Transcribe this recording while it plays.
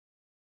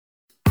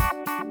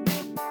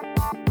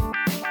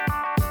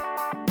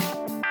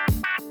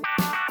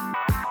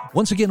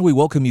Once again, we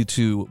welcome you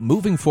to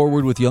Moving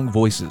Forward with Young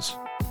Voices.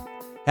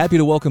 Happy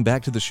to welcome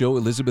back to the show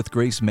Elizabeth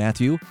Grace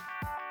Matthew.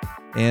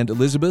 And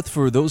Elizabeth,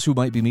 for those who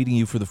might be meeting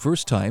you for the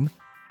first time,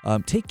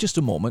 take just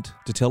a moment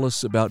to tell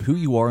us about who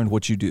you are and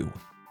what you do.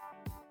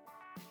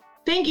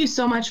 Thank you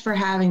so much for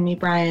having me,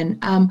 Brian.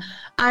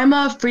 I'm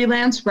a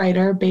freelance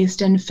writer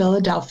based in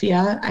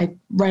Philadelphia. I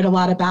write a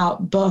lot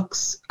about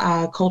books,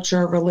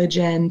 culture,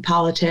 religion,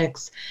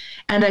 politics,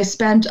 and I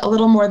spent a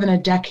little more than a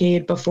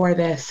decade before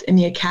this in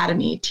the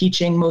academy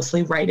teaching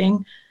mostly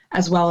writing,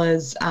 as well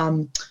as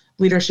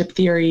leadership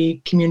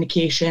theory,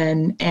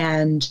 communication,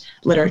 and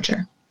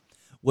literature.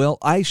 Well,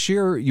 I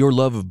share your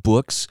love of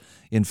books.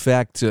 In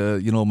fact,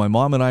 my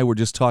mom and I were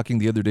just talking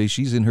the other day.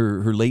 She's in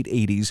her late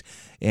 80s,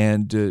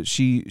 and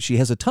she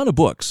has a ton of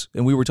books.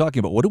 And we were talking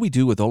about, what do we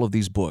do with all of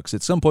these books?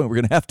 At some point, we're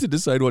going to have to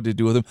decide what to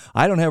do with them.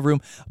 I don't have room,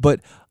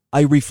 but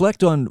I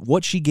reflect on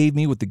what she gave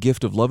me with the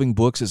gift of loving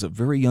books as a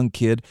very young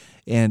kid.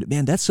 And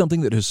man, that's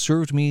something that has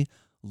served me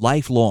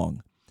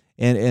lifelong.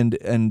 And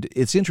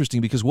it's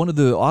interesting because one of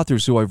the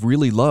authors who I've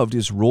really loved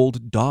is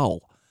Roald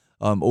Dahl.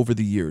 Over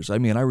the years. I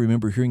mean, I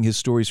remember hearing his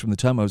stories from the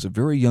time I was a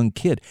very young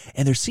kid,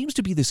 and there seems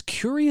to be this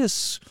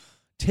curious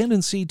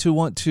tendency to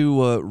want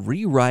to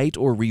rewrite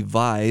or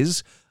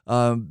revise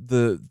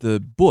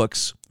the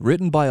books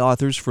written by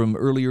authors from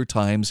earlier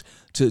times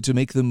to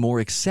make them more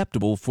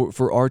acceptable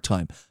for our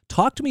time.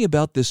 Talk to me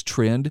about this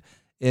trend,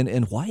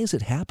 and why is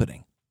it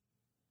happening?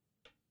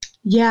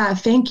 Yeah,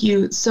 thank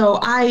you. So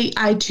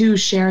I too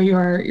share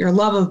your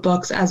love of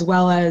books, as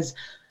well as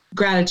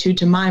gratitude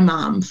to my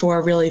mom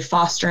for really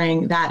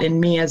fostering that in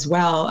me as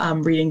well,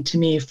 reading to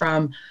me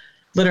from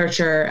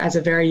literature as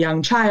a very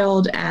young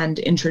child and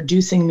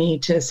introducing me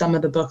to some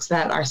of the books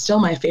that are still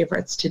my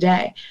favorites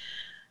today.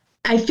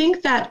 I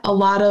think that a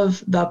lot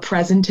of the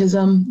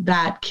presentism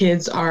that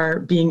kids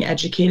are being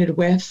educated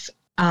with,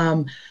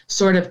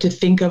 sort of to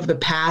think of the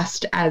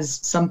past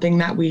as something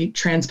that we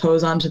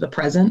transpose onto the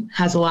present,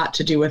 has a lot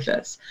to do with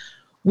this.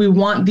 We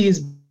want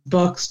these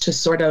books to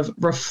sort of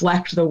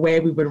reflect the way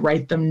we would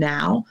write them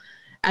now,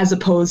 as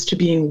opposed to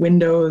being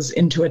windows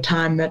into a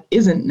time that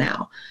isn't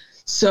now.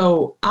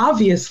 So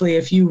obviously,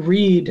 if you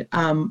read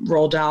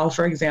Roald Dahl,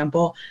 for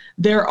example,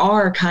 there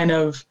are kind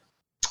of,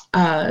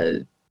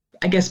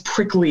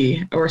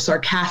 prickly or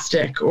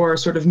sarcastic or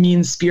sort of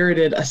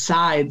mean-spirited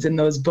asides in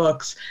those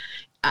books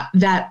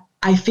that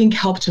I think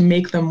help to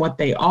make them what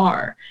they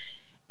are.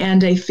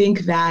 And I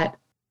think that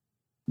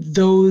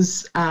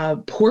those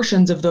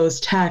portions of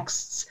those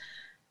texts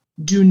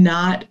do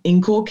not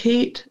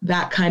inculcate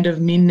that kind of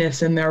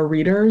meanness in their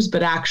readers,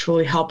 but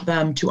actually help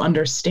them to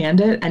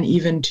understand it and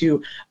even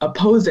to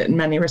oppose it in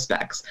many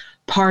respects.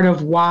 Part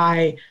of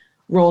why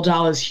Roald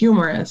Dahl is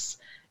humorous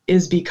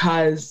is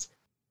because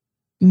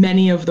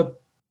many of the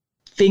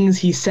things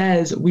he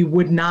says we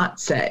would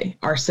not say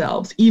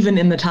ourselves, even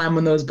in the time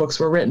when those books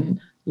were written,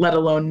 let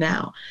alone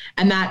now.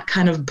 And that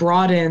kind of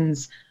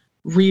broadens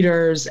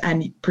readers,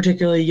 and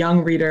particularly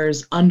young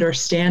readers,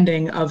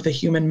 understanding of the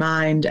human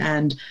mind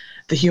and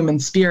the human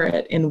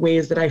spirit in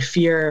ways that I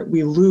fear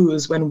we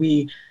lose when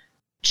we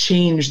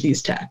change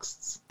these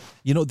texts.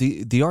 You know,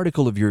 the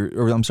title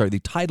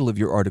of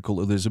your article,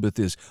 Elizabeth,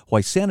 is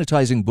Why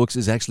Sanitizing Books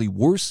is Actually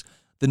Worse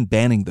Than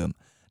Banning Them.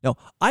 Now,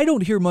 I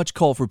don't hear much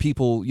call for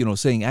people,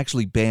 saying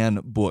actually ban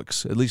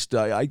books. At least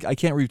I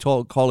can't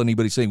recall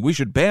anybody saying we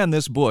should ban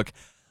this book.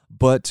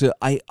 But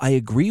I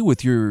agree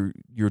with your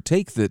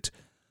take that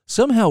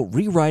somehow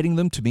rewriting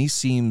them to me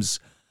seems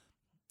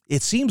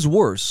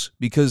worse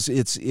because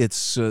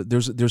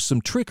there's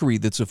some trickery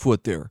that's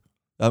afoot there.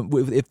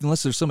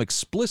 Unless there's some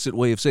explicit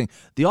way of saying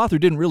the author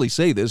didn't really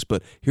say this,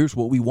 but here's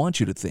what we want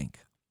you to think.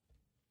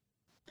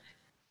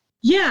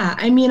 Yeah,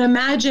 I mean,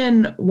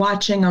 imagine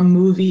watching a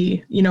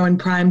movie, in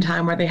prime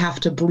time where they have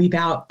to bleep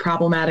out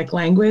problematic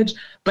language,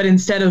 but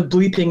instead of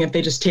bleeping it,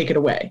 they just take it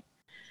away.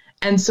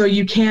 And so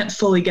you can't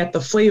fully get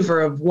the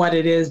flavor of what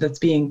it is that's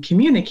being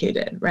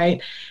communicated,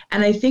 right?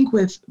 And I think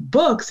with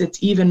books,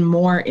 it's even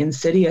more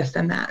insidious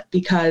than that,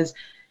 because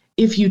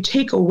if you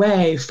take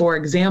away, for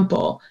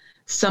example,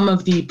 some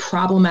of the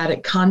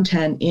problematic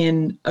content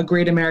in a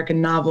great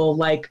American novel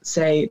like,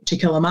 say, To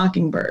Kill a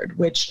Mockingbird,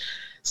 which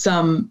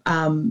some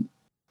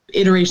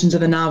iterations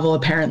of the novel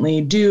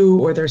apparently do,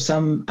 or there's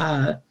some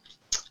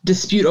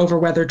dispute over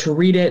whether to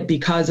read it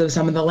because of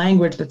some of the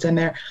language that's in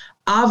there.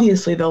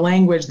 Obviously, the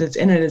language that's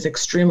in it is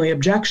extremely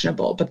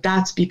objectionable, but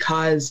that's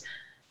because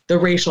the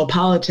racial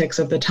politics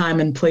of the time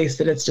and place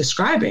that it's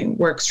describing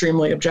were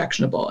extremely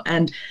objectionable.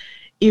 And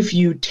if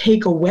you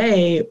take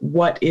away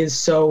what is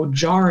so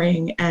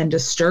jarring and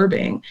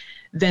disturbing,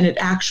 then it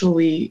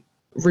actually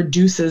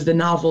reduces the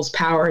novel's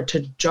power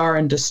to jar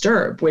and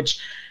disturb, which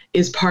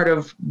is part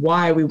of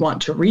why we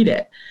want to read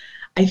it.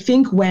 I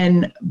think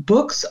when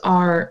books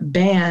are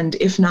banned,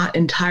 if not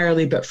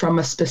entirely, but from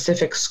a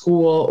specific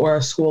school or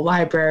a school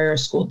library or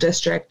school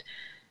district,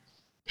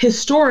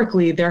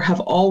 historically, there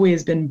have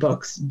always been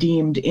books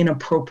deemed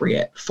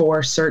inappropriate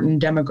for certain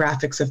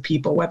demographics of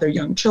people, whether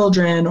young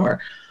children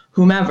or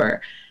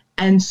whomever.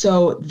 And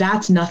so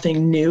that's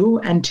nothing new.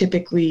 And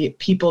typically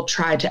people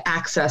try to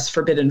access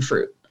forbidden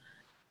fruit.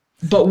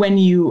 But when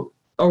you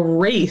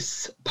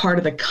erase part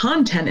of the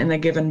content in a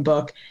given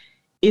book,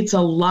 it's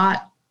a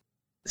lot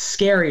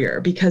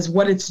scarier, because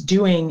what it's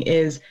doing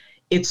is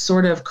it's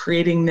sort of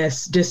creating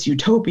this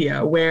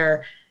dystopia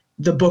where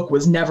the book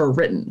was never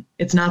written.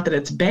 It's not that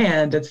it's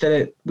banned, it's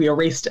that we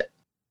erased it.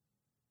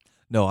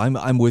 No,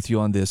 I'm with you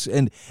on this,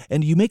 and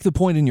you make the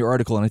point in your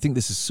article, and I think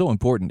this is so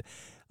important.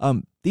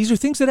 These are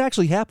things that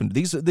actually happened.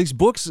 These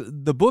books,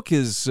 the book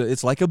is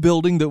it's like a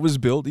building that was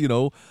built,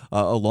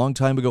 a long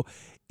time ago.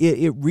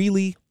 It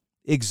really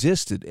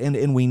existed,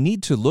 and we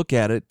need to look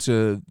at it,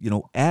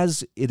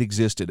 as it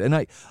existed. And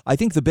I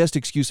think the best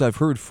excuse I've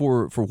heard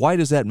for why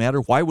does that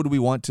matter? Why would we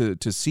want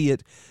to see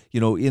it,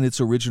 in its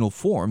original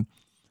form,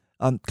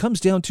 comes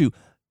down to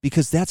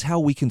because that's how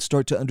we can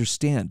start to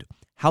understand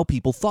how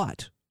people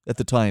thought at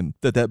the time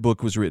that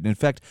book was written. In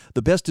fact,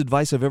 the best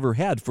advice I've ever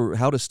had for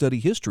how to study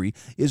history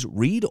is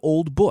read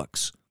old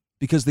books,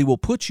 because they will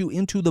put you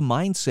into the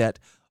mindset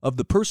of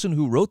the person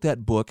who wrote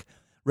that book,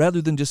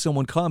 rather than just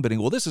someone commenting,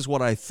 well, this is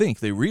what I think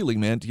they really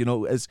meant,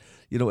 as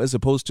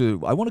opposed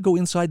to, I want to go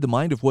inside the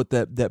mind of what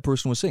that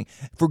person was saying.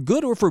 For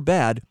good or for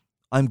bad,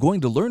 I'm going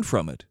to learn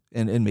from it.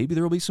 And maybe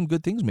there will be some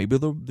good things. Maybe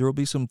there will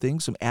be some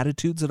things, some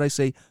attitudes that I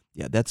say,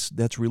 yeah,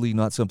 that's really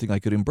not something I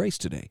could embrace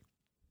today.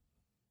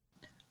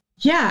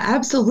 Yeah,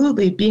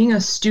 absolutely. Being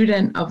a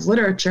student of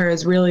literature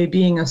is really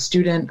being a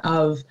student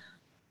of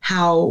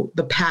how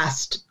the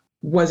past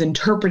was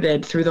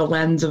interpreted through the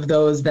lens of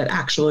those that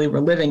actually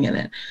were living in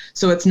it.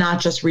 So it's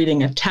not just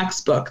reading a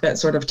textbook that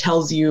sort of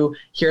tells you,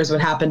 here's what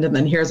happened, and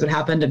then here's what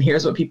happened, and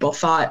here's what people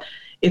thought.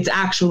 It's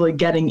actually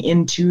getting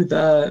into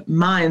the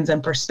minds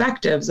and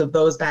perspectives of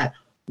those that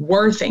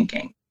were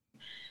thinking.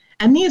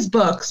 And these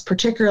books,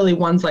 particularly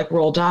ones like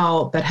Roald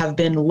Dahl that have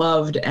been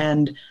loved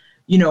and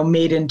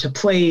made into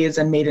plays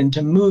and made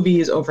into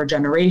movies over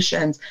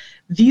generations,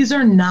 these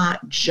are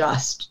not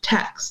just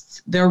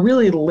texts. They're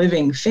really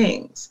living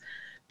things,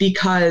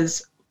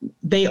 because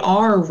they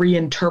are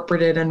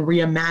reinterpreted and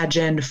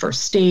reimagined for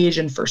stage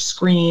and for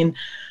screen.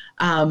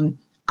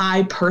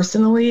 I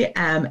personally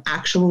am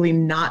actually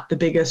not the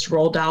biggest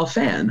Roald Dahl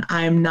fan.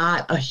 I'm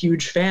not a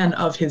huge fan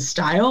of his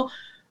style,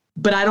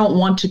 but I don't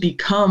want to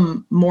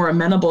become more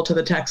amenable to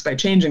the text by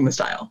changing the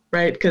style,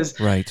 right? Because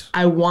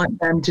I want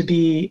them to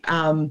be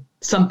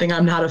something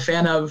I'm not a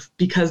fan of,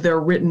 because they're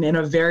written in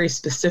a very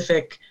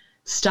specific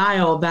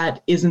style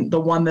that isn't the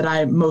one that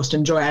I most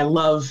enjoy. I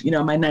love,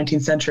 my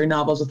 19th century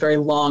novels with very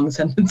long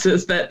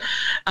sentences that,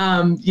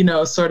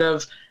 sort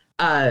of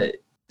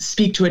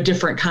speak to a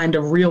different kind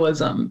of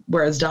realism,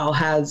 whereas Dahl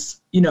has,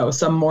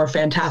 some more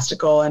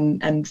fantastical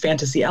and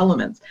fantasy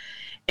elements.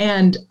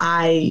 And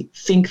I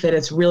think that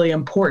it's really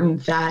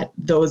important that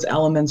those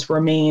elements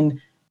remain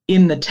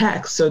in the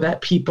text so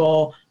that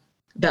people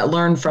that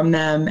learn from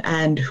them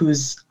and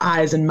whose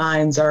eyes and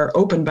minds are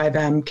opened by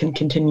them can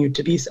continue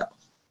to be so.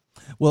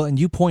 Well, and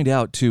you point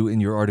out, too, in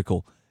your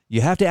article,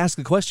 you have to ask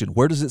the question,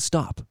 where does it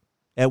stop?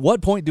 At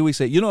what point do we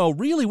say,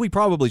 really, we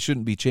probably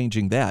shouldn't be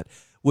changing that,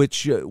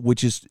 which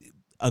is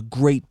a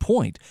great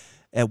point.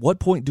 At what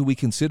point do we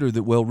consider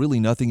that, well, really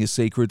nothing is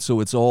sacred,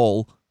 so it's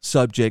all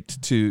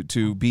subject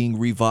to being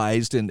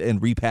revised and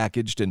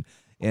repackaged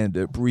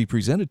and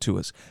represented to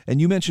us?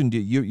 And you mentioned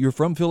you're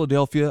from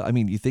Philadelphia. I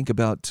mean, you think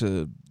about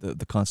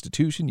the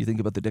Constitution, you think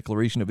about the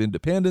Declaration of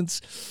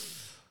Independence.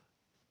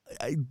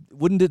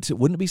 Wouldn't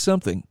it be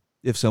something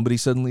if somebody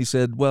suddenly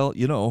said, well,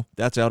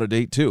 that's out of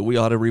date too. We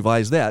ought to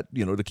revise that,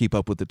 to keep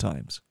up with the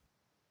times.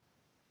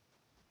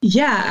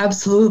 Yeah,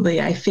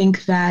 absolutely. I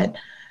think that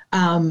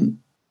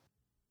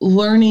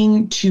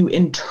learning to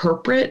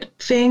interpret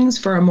things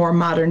for a more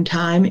modern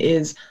time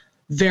is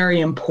very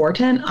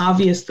important.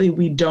 Obviously,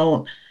 we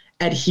don't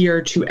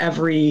adhere to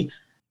every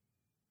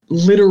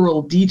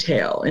literal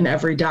detail in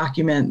every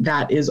document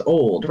that is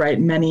old, right?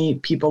 Many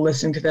people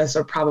listening to this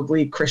are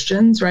probably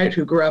Christians, right,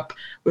 who grew up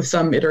with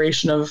some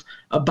iteration of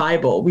a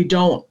Bible. We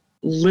don't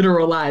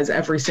literalize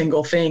every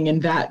single thing in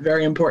that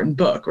very important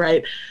book,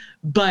 right?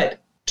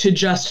 But to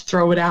just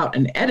throw it out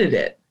and edit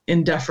it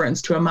in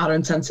deference to a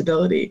modern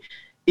sensibility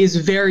is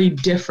very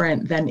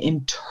different than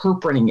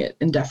interpreting it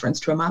in deference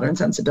to a modern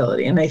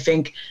sensibility. And I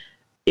think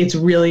it's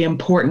really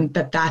important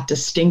that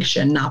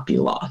distinction not be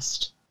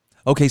lost.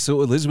 Okay,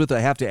 so Elizabeth, I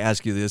have to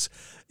ask you this.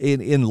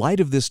 In light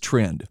of this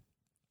trend,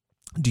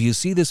 do you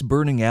see this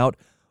burning out,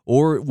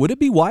 or would it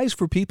be wise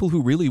for people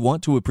who really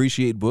want to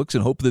appreciate books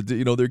and hope that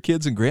their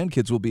kids and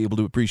grandkids will be able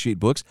to appreciate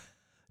books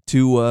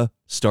to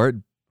start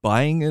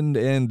buying and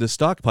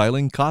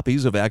stockpiling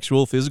copies of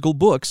actual physical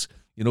books,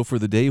 for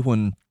the day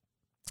when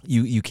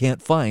you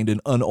can't find an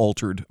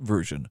unaltered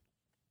version?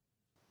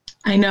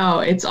 I know.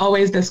 It's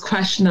always this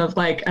question of,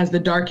 like, as the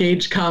dark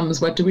age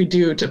comes, what do we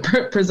do to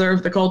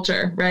preserve the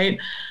culture, right?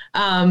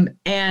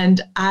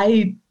 And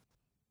I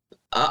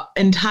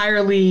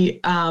entirely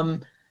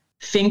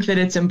think that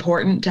it's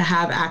important to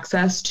have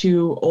access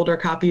to older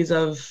copies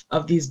of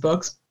these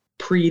books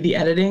pre the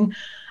editing.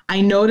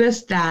 I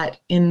noticed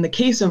that in the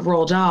case of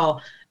Roald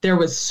Dahl, there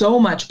was so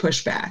much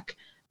pushback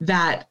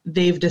that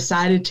they've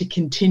decided to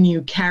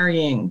continue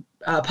carrying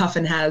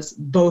Puffin has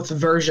both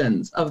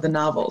versions of the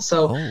novel.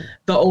 So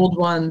the old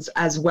ones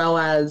as well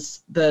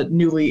as the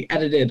newly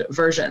edited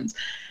versions.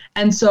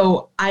 And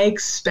so I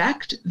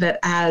expect that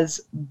as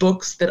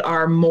books that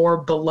are more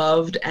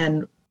beloved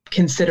and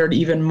considered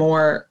even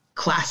more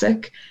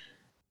classic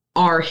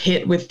are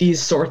hit with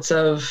these sorts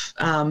of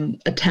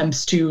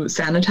attempts to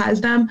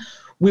sanitize them,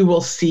 we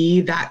will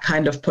see that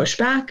kind of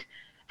pushback.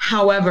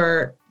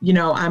 However,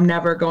 I'm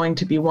never going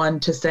to be one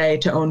to say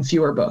to own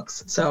fewer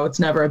books. So it's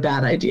never a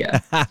bad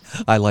idea.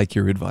 I like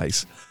your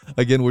advice.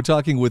 Again, we're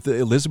talking with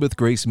Elizabeth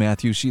Grace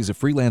Matthews. She's a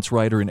freelance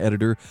writer and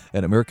editor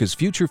at America's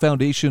Future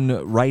Foundation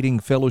Writing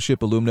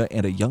Fellowship alumna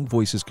and a Young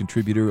Voices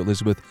contributor.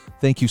 Elizabeth,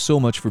 thank you so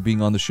much for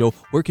being on the show.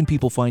 Where can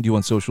people find you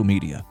on social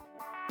media?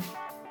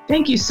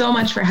 Thank you so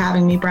much for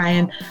having me,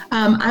 Brian.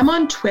 I'm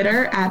on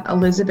Twitter at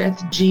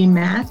Elizabeth G.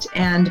 Matt,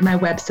 and my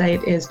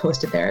website is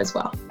posted there as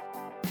well.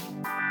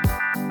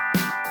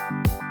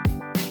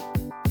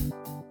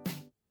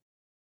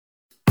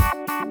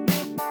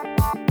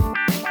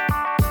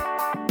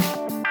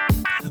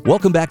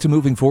 Welcome back to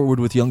Moving Forward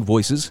with Young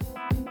Voices.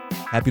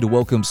 Happy to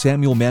welcome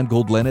Samuel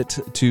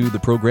Mangold-Lennet to the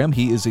program.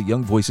 He is a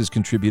Young Voices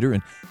contributor.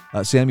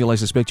 And Samuel, I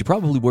suspect you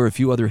probably wear a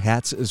few other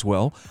hats as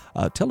well.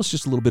 Tell us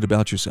just a little bit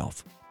about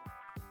yourself.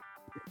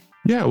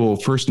 Yeah, well,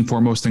 first and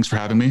foremost, thanks for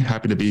having me.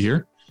 Happy to be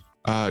here.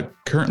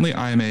 Currently,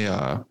 I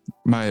am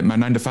my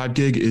 9-to-5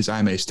 gig is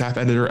I'm a staff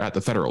editor at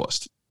The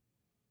Federalist.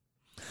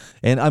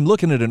 And I'm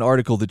looking at an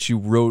article that you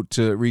wrote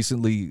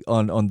recently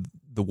on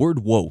the word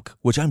woke,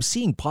 which I'm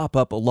seeing pop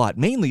up a lot,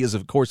 mainly as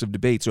a course of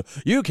debate. So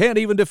you can't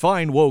even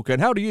define woke, and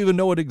how do you even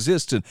know it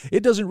exists? And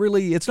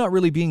it's not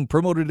really being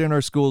promoted in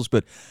our schools,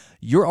 but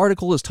your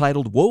article is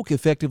titled "Woke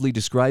Effectively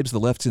Describes the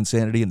Left's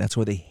Insanity, and That's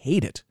Why They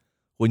Hate It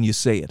When You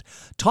Say It."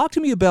 Talk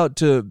to me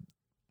about,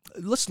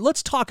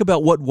 let's talk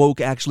about what woke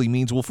actually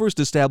means. We'll first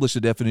establish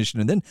a definition,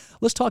 and then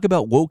let's talk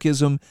about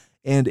wokeism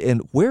and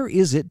where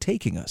is it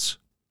taking us?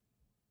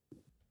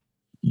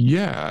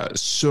 Yeah,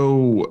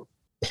 so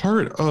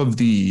part of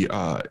the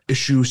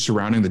issue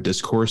surrounding the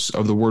discourse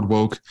of the word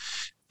woke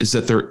is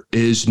that there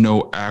is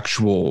no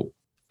actual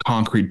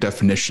concrete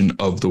definition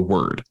of the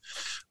word.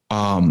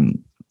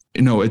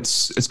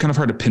 It's kind of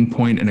hard to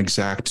pinpoint an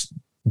exact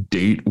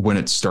date when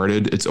it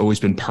started. It's always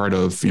been part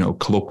of,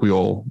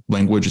 colloquial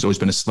language. It's always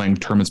been a slang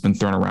term that's been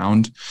thrown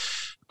around.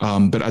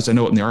 But as I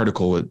note in the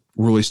article, it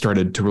really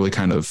started to really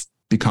kind of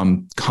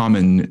become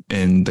common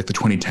in like the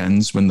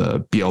 2010s when the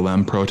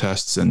BLM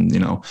protests and,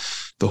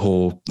 the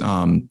whole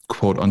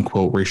quote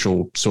unquote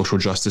racial social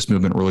justice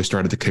movement really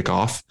started to kick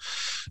off.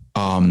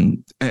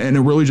 And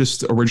it really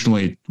just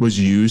originally was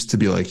used to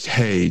be like,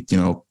 hey,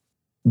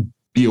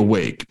 be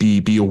awake,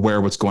 be aware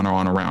what's going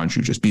on around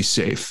you, just be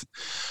safe.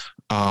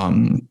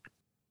 But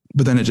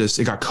then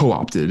it got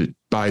co-opted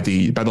by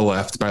the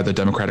left, by the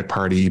Democratic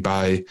Party,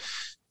 by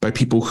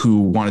people who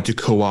wanted to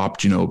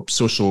co-opt,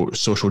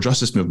 social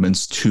justice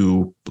movements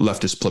to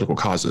leftist political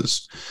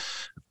causes.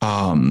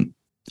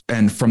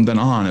 And from then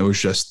on, it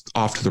was just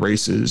off to the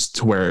races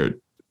to where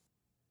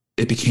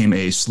it became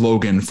a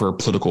slogan for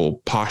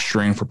political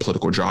posturing, for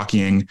political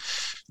jockeying,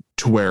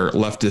 to where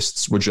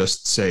leftists would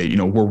just say,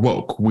 we're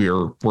woke,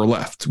 we're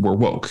left, we're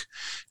woke.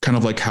 Kind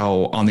of like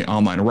how on the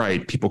online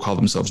right, people call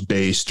themselves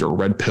based or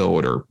red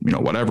pilled or,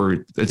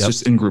 whatever. It's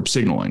just in-group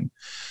signaling.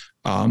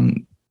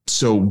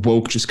 So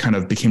woke just kind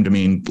of became to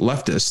mean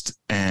leftist,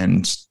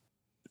 and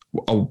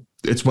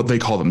it's what they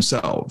call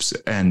themselves.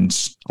 And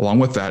along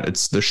with that,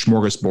 it's the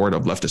smorgasbord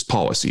of leftist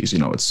policies.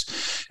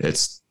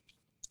 It's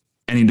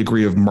any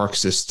degree of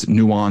Marxist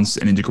nuance,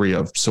 any degree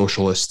of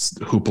socialist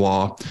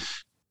hoopla,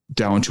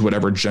 down to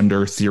whatever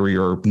gender theory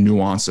or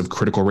nuance of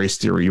critical race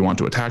theory you want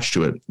to attach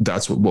to it.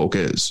 That's what woke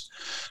is.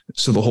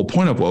 So the whole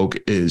point of woke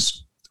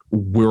is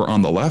we're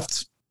on the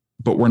left,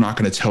 but we're not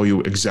going to tell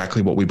you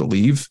exactly what we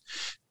believe.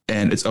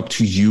 And it's up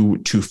to you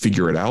to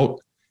figure it out.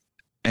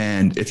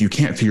 And if you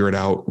can't figure it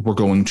out, we're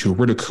going to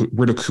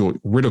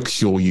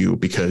ridicule you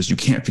because you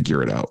can't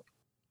figure it out.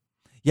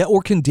 Yeah,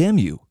 or condemn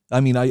you. I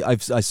mean, I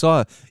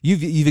saw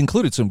you've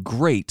included some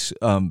great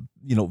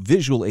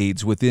visual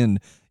aids within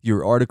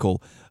your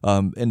article,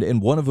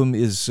 and one of them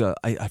is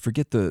I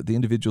forget the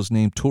individual's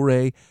name,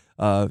 Toure.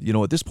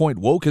 At this point,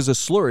 woke is a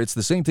slur. It's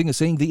the same thing as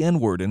saying the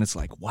N-word, and it's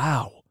like,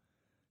 wow.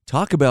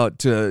 Talk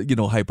about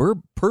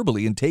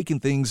hyperbole and taking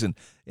things and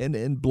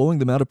blowing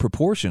them out of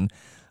proportion,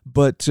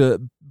 but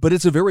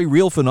it's a very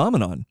real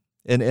phenomenon,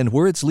 and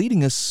where it's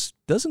leading us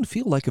doesn't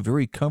feel like a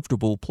very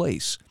comfortable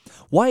place.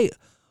 Why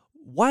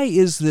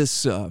is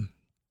this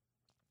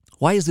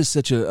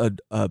such a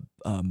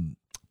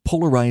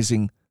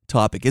polarizing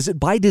topic? Is it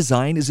by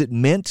design? Is it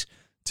meant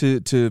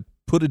to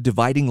put a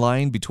dividing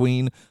line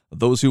between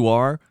those who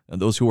are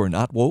and those who are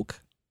not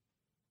woke?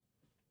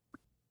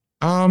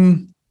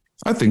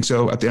 I think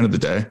so. At the end of the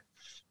day,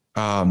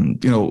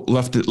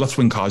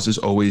 left-wing causes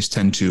always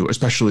tend to,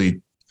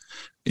 especially,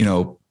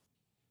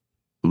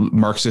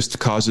 Marxist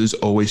causes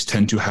always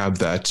tend to have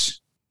that,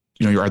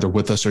 you're either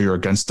with us or you're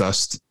against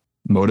us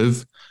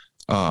motive,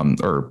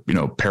 or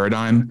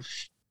paradigm,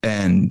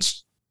 and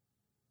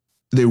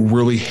they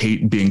really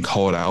hate being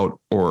called out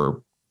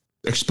or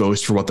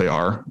exposed for what they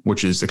are,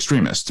 which is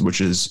extremist, which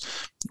is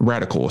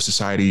radical,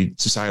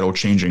 societal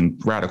changing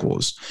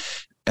radicals.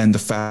 And the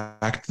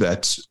fact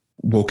that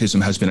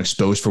wokeism has been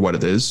exposed for what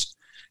it is,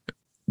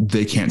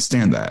 they can't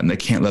stand that, and they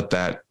can't let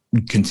that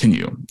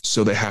continue.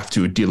 So they have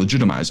to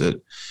delegitimize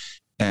it.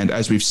 And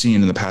as we've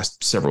seen in the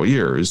past several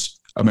years,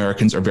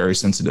 Americans are very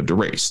sensitive to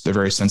race. They're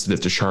very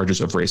sensitive to charges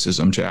of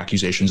racism, to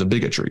accusations of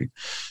bigotry.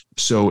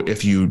 So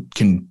if you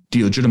can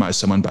delegitimize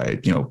someone by,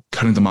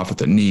 cutting them off at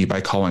the knee,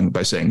 by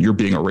saying you're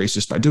being a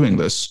racist by doing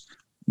this,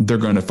 they're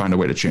going to find a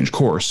way to change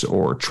course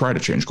or try to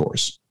change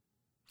course.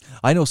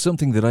 I know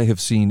something that I have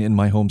seen in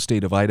my home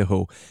state of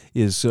Idaho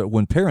is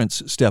when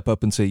parents step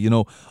up and say,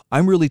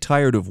 I'm really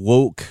tired of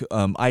woke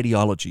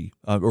ideology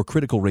or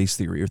critical race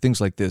theory or things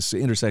like this,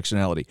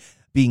 intersectionality,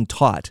 being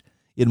taught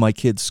in my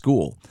kid's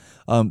school.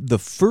 The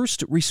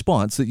first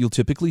response that you'll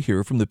typically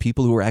hear from the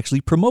people who are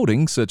actually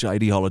promoting such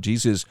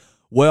ideologies is,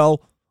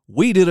 well,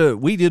 we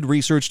did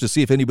research to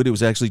see if anybody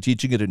was actually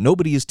teaching it, and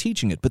nobody is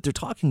teaching it. But they're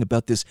talking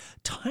about this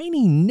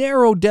tiny,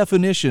 narrow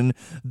definition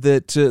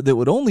that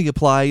would only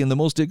apply in the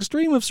most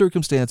extreme of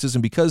circumstances.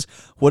 And because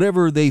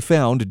whatever they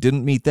found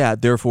didn't meet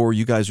that, therefore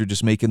you guys are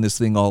just making this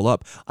thing all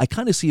up. I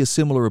kind of see a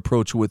similar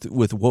approach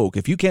with woke.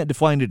 If you can't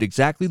define it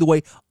exactly the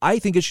way I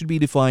think it should be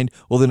defined,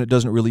 well, then it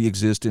doesn't really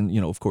exist. And,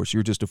 of course,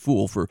 you're just a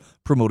fool for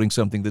promoting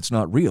something that's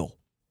not real.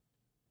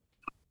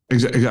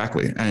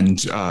 Exactly.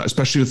 And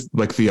especially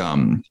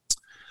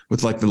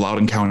with the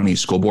Loudoun County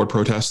school board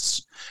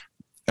protests,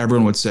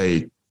 everyone would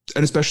say,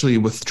 and especially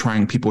with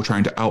people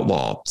trying to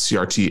outlaw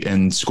CRT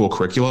in school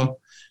curricula,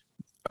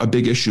 a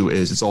big issue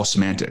is it's all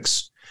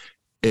semantics.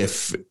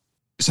 If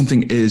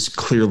something is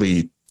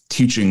clearly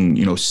teaching,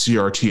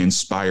 CRT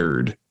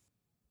inspired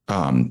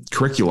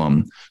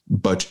curriculum,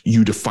 but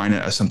you define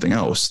it as something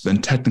else,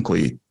 then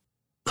technically,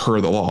 per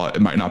the law, it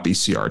might not be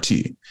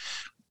CRT.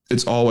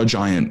 It's all a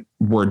giant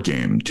word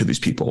game to these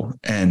people,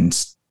 and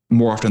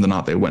more often than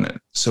not, they win it.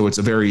 So it's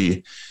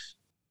the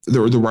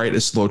right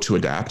is slow to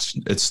adapt.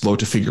 It's slow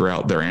to figure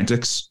out their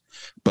antics.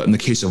 But in the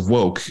case of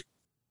woke,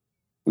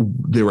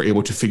 they were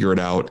able to figure it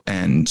out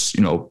and,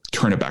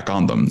 turn it back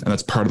on them. And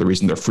that's part of the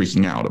reason they're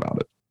freaking out about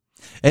it.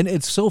 And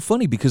it's so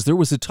funny because there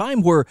was a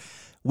time where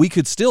we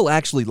could still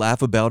actually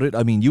laugh about it.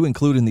 I mean, you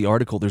include in the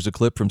article, there's a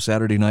clip from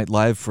Saturday Night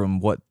Live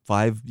from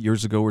 5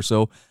 years ago or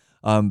so,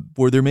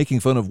 where they're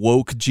making fun of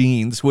woke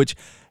jeans, which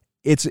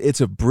it's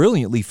a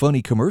brilliantly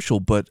funny commercial,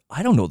 but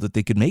I don't know that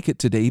they could make it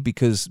today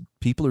because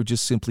people are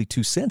just simply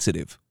too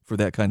sensitive for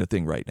that kind of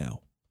thing right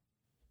now.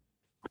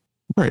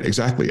 Right,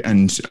 exactly.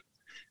 And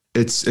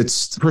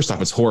it's first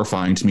off, it's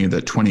horrifying to me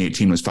that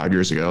 2018 was 5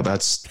 years ago.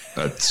 That's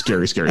a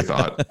scary, scary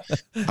thought.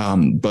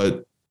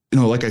 But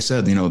like I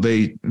said,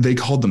 they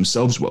called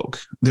themselves woke.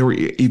 They were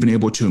even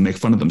able to make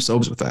fun of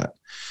themselves with that.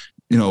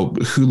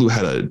 Hulu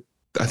had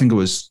I think it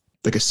was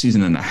like a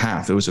season and a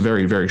half. It was a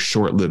very, very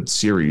short-lived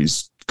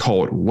series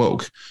called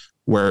Woke,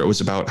 where it was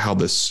about how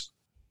this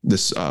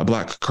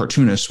black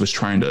cartoonist was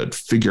trying to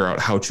figure out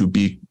how to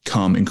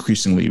become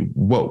increasingly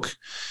woke.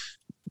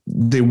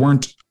 They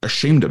weren't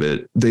ashamed of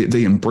it.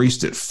 They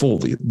embraced it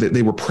fully.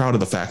 They were proud of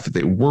the fact that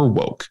they were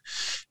woke.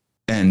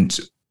 And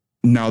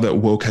now that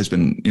woke has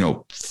been,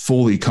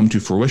 fully come to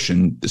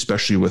fruition,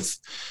 especially with,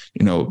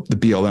 the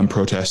BLM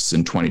protests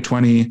in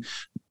 2020,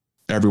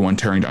 everyone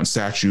tearing down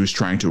statues,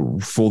 trying to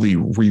fully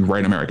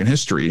rewrite American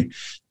history,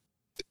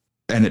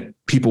 and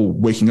people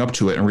waking up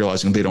to it and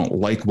realizing they don't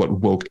like what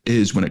woke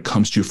is when it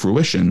comes to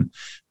fruition,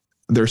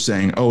 they're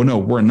saying, oh, no,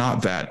 we're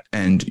not that,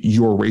 and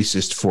you're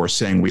racist for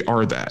saying we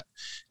are that.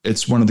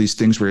 It's one of these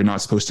things where you're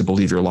not supposed to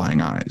believe your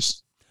lying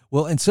eyes.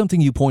 Well, and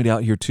something you point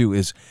out here, too,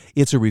 is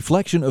it's a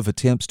reflection of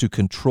attempts to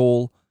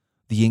control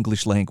the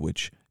English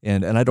language.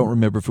 And I don't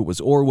remember if it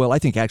was Orwell. I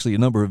think actually a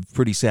number of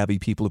pretty savvy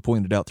people have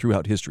pointed out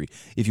throughout history.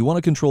 If you want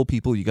to control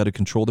people, you got to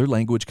control their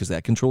language because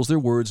that controls their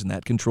words and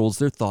that controls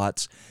their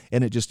thoughts.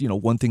 And it just,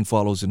 one thing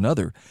follows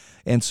another.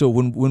 And so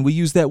when we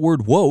use that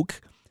word woke,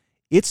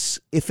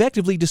 it's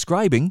effectively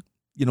describing,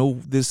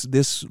 this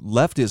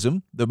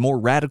leftism, the more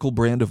radical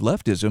brand of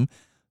leftism.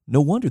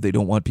 No wonder they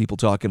don't want people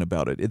talking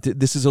about it.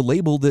 This is a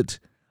label that,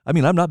 I'm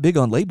not big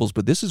on labels,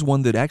 but this is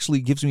one that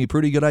actually gives me a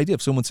pretty good idea.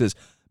 If someone says,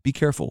 be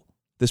careful,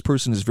 this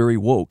person is very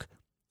woke,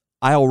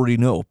 I already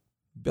know.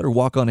 Better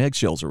walk on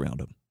eggshells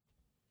around them.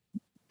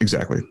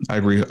 Exactly. I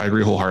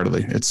agree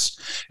wholeheartedly. It's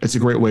a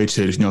great way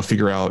to,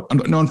 figure out.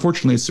 No,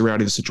 unfortunately, it's the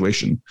reality of the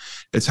situation.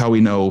 It's how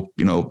we know,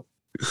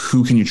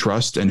 who can you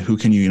trust and who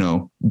can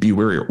you, be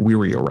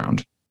weary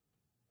around.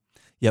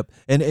 Yep.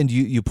 And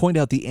you point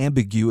out the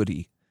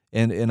ambiguity.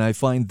 And I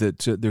find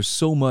that there's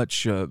so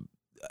much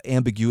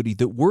ambiguity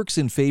that works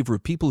in favor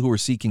of people who are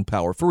seeking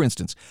power. For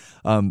instance,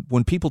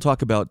 when people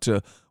talk about,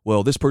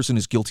 this person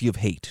is guilty of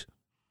hate,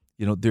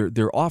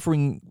 they're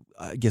offering,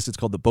 I guess it's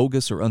called the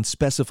bogus or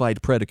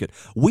unspecified predicate.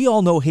 We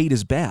all know hate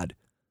is bad,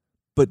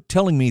 but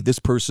telling me this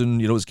person,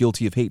 is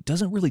guilty of hate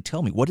doesn't really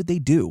tell me. What did they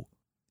do?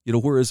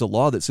 Whereas a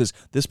law that says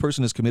this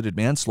person has committed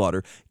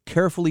manslaughter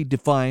carefully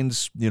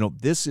defines,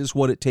 this is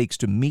what it takes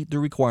to meet the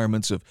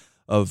requirements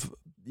of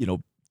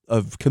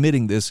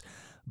committing this.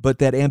 but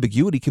that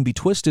ambiguity can be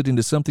twisted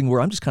into something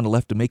where I'm just kind of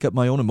left to make up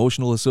my own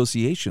emotional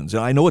associations.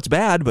 And I know it's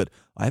bad, but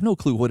I have no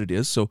clue what it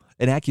is. So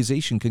an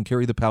accusation can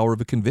carry the power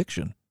of a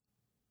conviction.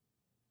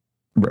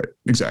 Right,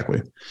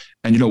 exactly.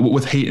 And,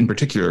 with hate in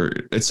particular,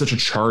 it's such a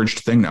charged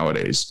thing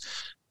nowadays.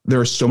 There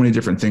are so many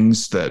different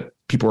things that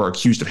people are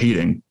accused of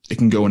hating. It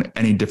can go in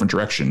any different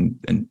direction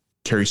and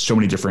carry so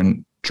many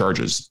different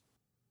charges.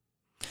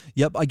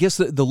 Yep, I guess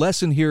the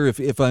lesson here,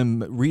 if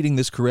I'm reading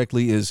this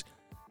correctly, is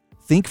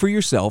think for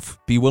yourself,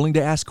 be willing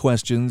to ask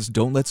questions,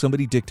 don't let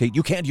somebody dictate,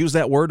 you can't use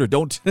that word, or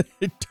don't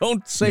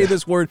say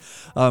this word,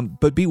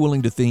 but be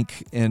willing to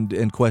think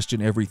and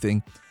question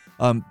everything.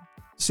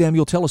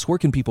 Samuel, tell us, where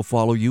can people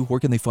follow you? Where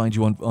can they find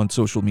you on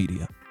social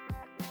media?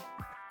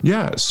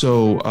 Yeah,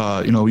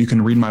 so, you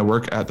can read my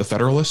work at The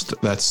Federalist.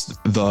 That's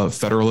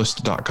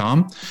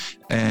thefederalist.com.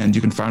 And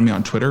you can find me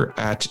on Twitter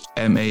at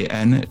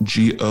MANGOLD_LENETT.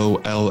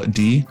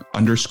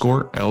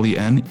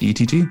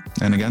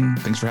 And again,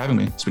 thanks for having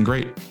me. It's been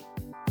great.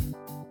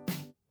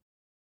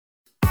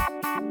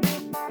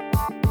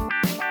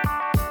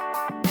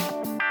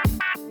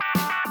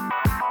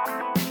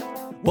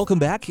 Welcome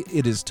back.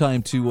 It is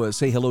time to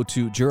say hello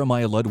to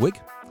Jeremiah Ludwig.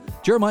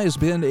 Jeremiah has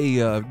been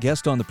a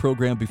guest on the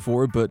program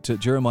before, but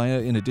Jeremiah,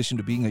 in addition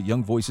to being a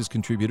Young Voices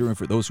contributor, and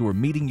for those who are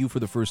meeting you for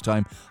the first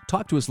time,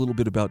 talk to us a little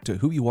bit about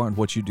who you are and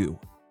what you do.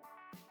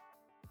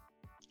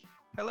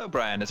 Hello,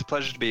 Brian. It's a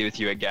pleasure to be with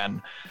you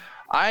again.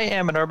 I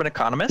am an urban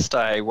economist.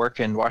 I work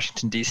in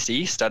Washington,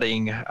 D.C.,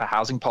 studying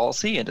housing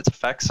policy and its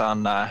effects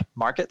on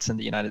markets in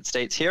the United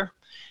States here.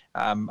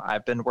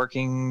 I've been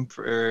working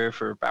for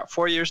about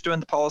 4 years doing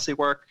the policy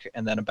work,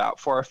 and then about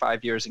 4 or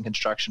 5 years in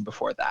construction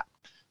before that.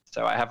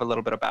 So I have a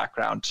little bit of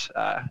background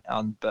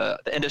on the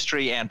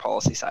industry and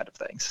policy side of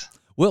things.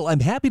 Well,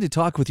 I'm happy to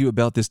talk with you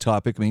about this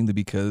topic, mainly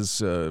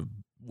because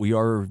we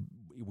are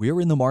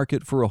in the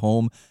market for a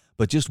home,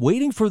 but just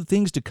waiting for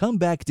things to come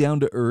back down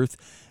to earth.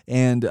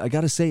 And I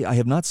got to say, I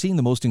have not seen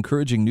the most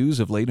encouraging news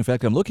of late. In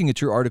fact, I'm looking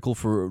at your article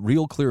for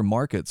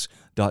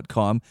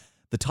realclearmarkets.com.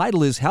 The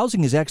title is,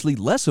 Housing is Actually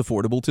Less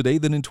Affordable Today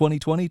Than in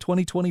 2020,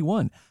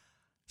 2021.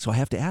 So I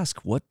have to ask,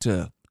 what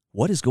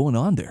is going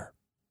on there?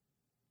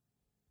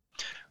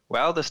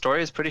 Well, the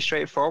story is pretty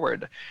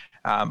straightforward.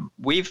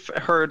 We've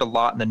heard a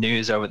lot in the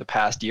news over the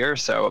past year or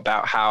so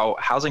about how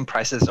housing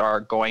prices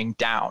are going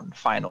down,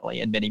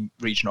 finally, in many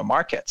regional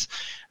markets.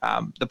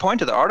 The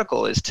point of the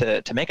article is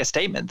to make a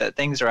statement that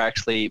things are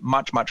actually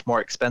much, much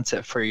more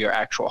expensive for your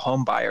actual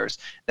home buyers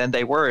than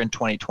they were in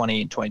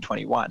 2020 and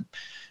 2021.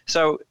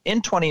 So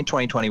in 2020 and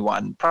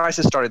 2021,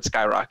 prices started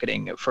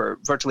skyrocketing for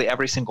virtually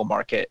every single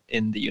market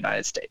in the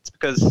United States,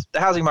 because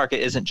the housing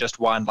market isn't just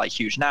one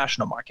huge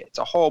national market. It's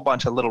a whole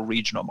bunch of little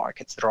regional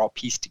markets that are all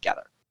pieced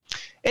together.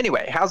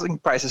 Anyway, housing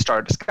prices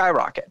started to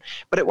skyrocket,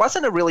 but it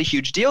wasn't a really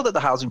huge deal that the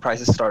housing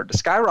prices started to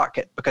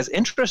skyrocket, because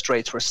interest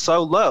rates were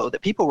so low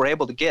that people were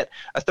able to get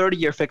a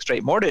 30-year fixed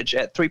rate mortgage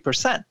at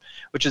 3%,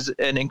 which is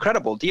an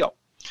incredible deal.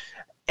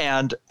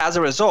 And as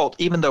a result,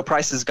 even though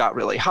prices got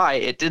really high,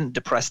 it didn't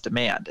depress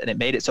demand, and it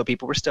made it so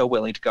people were still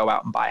willing to go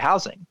out and buy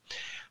housing.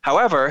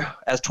 However,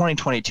 as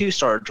 2022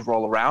 started to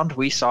roll around,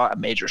 we saw a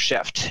major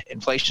shift.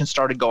 Inflation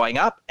started going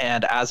up,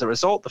 and as a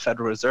result, the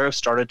Federal Reserve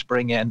started to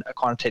bring in a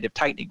quantitative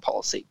tightening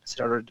policy,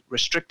 started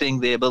restricting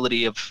the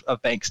ability of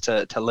banks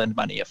to lend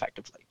money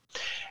effectively.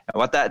 And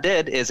what that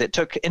did is it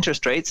took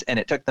interest rates, and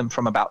it took them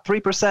from about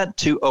 3%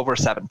 to over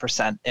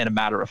 7% in a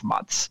matter of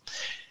months.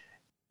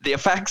 The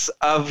effects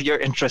of your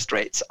interest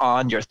rates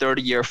on your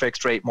 30-year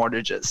fixed rate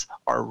mortgages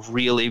are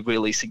really,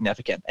 really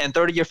significant. And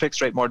 30-year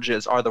fixed rate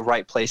mortgages are the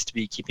right place to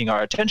be keeping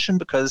our attention,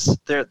 because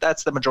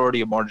that's the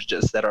majority of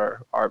mortgages that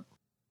are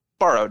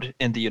borrowed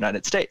in the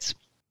United States.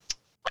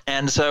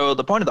 And so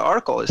the point of the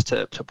article is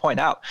to point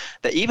out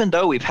that even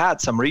though we've had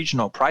some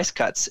regional price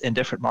cuts in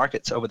different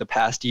markets over the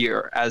past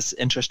year, as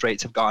interest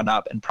rates have gone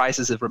up and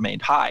prices have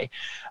remained high,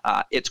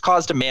 it's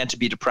caused demand to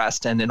be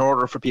depressed. And in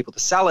order for people to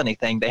sell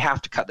anything, they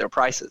have to cut their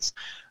prices.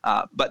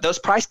 But those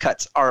price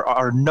cuts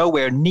are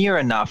nowhere near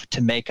enough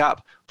to make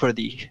up for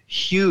the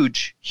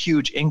huge,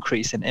 huge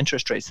increase in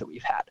interest rates that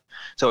we've had.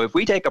 So if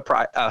we take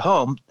a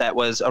home that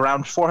was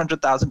around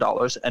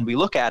 $400,000 and we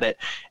look at it,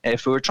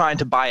 if we were trying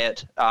to buy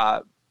it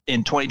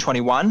in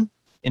 2021,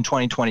 in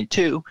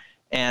 2022,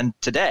 and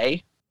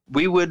today,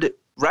 we would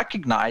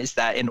recognize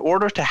that in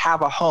order to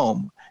have a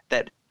home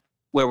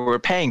where we're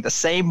paying the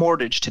same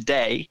mortgage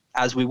today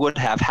as we would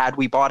have had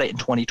we bought it in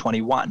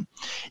 2021,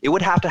 it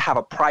would have to have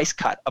a price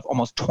cut of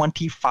almost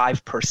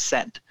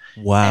 25%.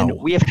 Wow. And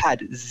we have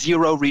had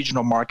 0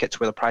 regional markets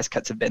where the price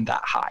cuts have been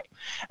that high.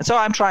 And so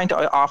I'm trying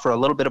to offer a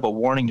little bit of a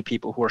warning to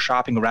people who are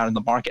shopping around in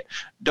the market.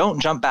 Don't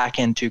jump back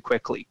in too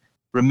quickly.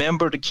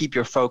 Remember to keep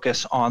your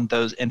focus on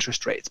those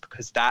interest rates,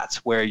 because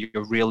that's where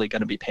you're really going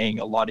to be paying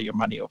a lot of your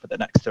money over the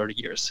next 30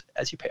 years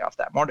as you pay off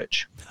that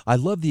mortgage. I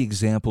love the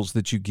examples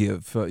that you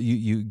give.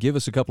 You give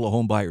us a couple of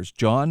home buyers,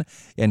 John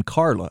and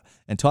Carla,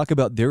 and talk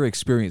about their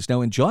experience. Now,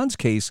 in John's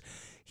case,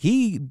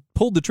 he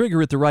pulled the trigger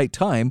at the right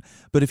time,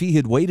 but if he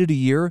had waited a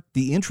year,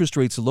 the interest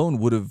rates alone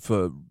would have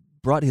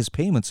brought his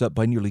payments up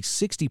by nearly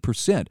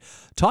 60%.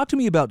 Talk to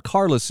me about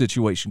Carla's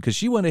situation, because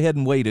she went ahead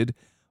and waited.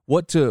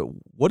 What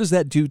does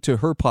that do to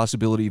her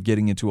possibility of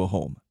getting into a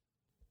home?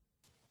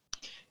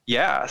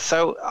 Yeah,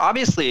 so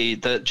obviously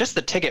just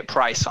the ticket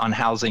price on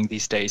housing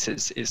these days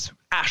is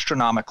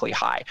astronomically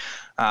high.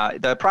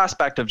 The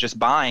prospect of just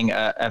buying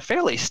a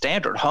fairly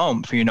standard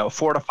home for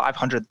 $400,000 to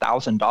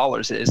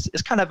 $500,000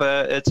 is kind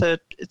of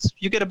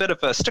you get a bit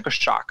of a sticker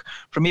shock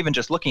from even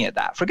just looking at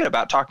that. Forget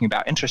about talking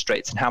about interest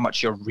rates and how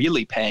much you're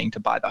really paying to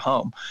buy the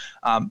home.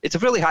 It's a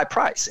really high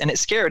price, and it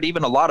scared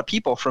even a lot of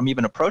people from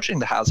even approaching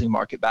the housing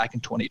market back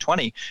in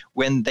 2020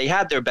 when they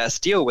had their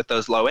best deal with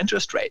those low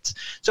interest rates.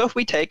 So if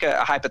we take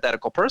a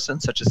hypothetical person,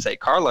 such as say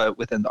Carla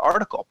within the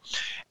article,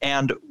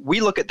 and we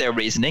look at their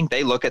reasoning,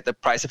 they look at the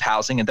price of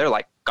housing and they're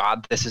like,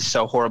 God, this is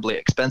so horribly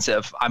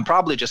expensive. I'm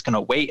probably just going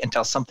to wait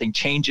until something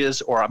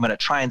changes, or I'm going to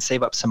try and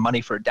save up some money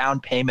for a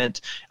down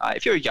payment.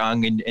 If you're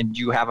young and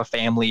you have a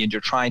family and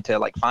you're trying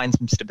to find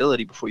some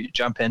stability before you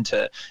jump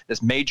into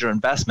this major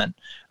investment,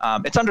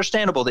 it's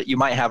understandable that you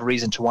might have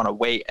reason to want to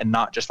wait and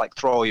not just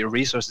throw all your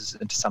resources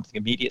into something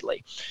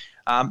immediately.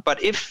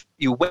 But if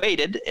you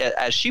waited,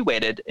 as she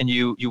waited, and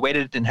you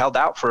waited and held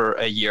out for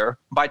a year,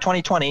 by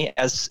 2020,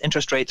 as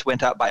interest rates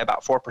went up by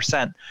about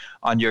 4%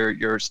 on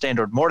your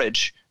standard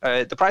mortgage,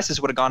 the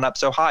prices would have gone up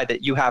so high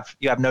that you have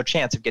no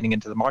chance of getting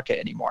into the market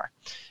anymore.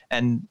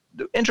 And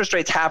the interest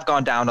rates have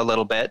gone down a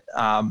little bit.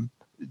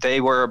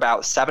 They were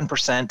about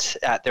 7%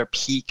 at their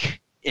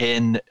peak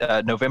in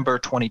November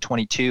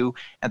 2022,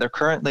 and they're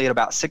currently at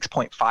about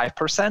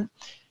 6.5%.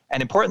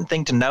 An important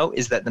thing to note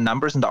is that the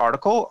numbers in the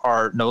article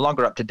are no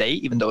longer up to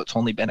date, even though it's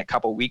only been a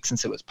couple of weeks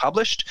since it was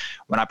published.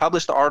 When I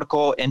published the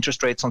article,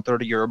 interest rates on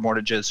 30-year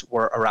mortgages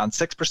were around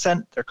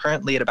 6%. They're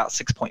currently at about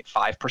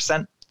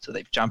 6.5%. So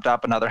they've jumped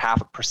up another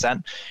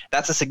 0.5%.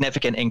 That's a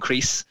significant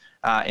increase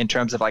in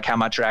terms of how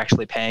much you're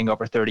actually paying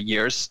over 30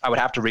 years. I would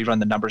have to rerun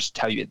the numbers to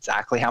tell you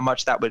exactly how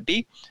much that would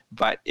be,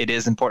 but it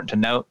is important to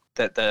note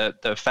that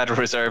the Federal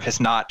Reserve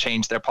has not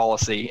changed their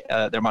policy,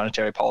 their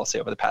monetary policy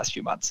over the past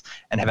few months,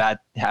 and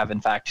have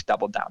in fact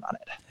doubled down on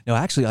it. Now,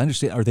 actually, I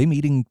understand. Are they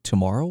meeting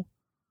tomorrow?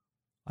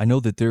 I know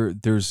that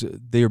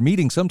they're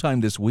meeting sometime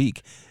this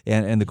week,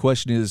 and the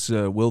question is,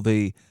 will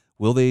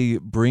they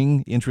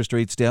bring interest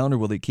rates down, or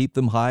will they keep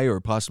them high, or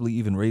possibly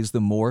even raise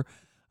them more?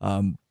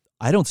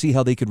 I don't see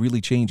how they could really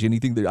change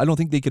anything. I don't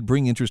think they could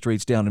bring interest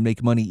rates down and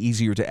make money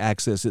easier to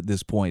access at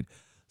this point.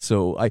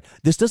 So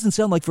this doesn't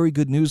sound like very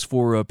good news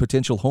for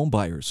potential home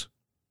buyers.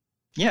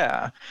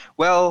 Yeah.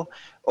 Well,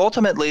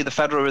 ultimately, the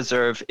Federal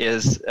Reserve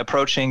is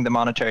approaching the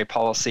monetary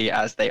policy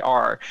as they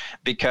are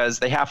because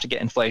they have to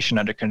get inflation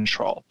under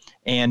control.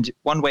 And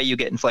one way you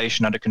get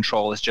inflation under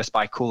control is just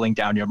by cooling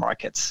down your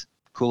markets,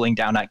 cooling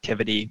down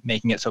activity,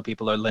 making it so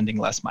people are lending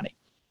less money.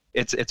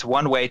 It's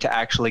one way to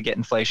actually get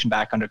inflation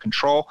back under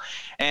control.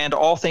 And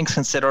all things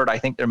considered, I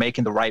think they're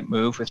making the right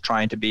move with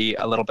trying to be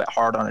a little bit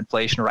hard on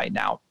inflation right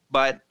now.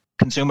 But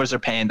consumers are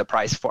paying the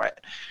price for it,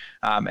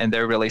 and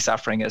they're really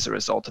suffering as a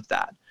result of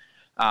that.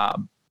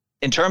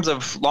 In terms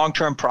of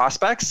long-term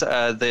prospects,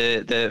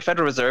 the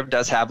Federal Reserve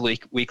does have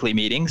weekly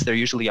meetings. They're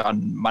usually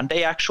on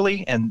Monday,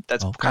 actually, and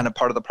that's kind of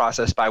part of the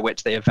process by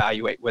which they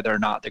evaluate whether or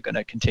not they're going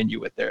to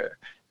continue with their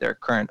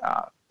current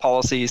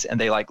policies, and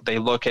they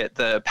look at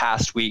the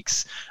past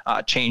week's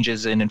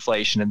changes in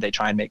inflation, and they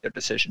try and make their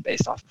decision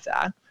based off of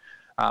that.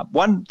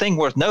 One thing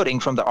worth noting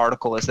from the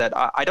article is that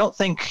I don't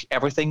think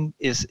everything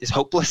is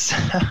hopeless.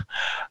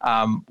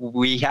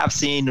 We have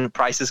seen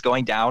prices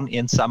going down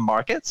in some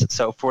markets.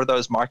 So for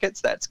those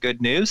markets, that's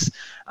good news.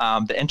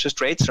 The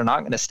interest rates are not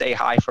going to stay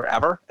high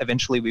forever.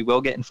 Eventually, we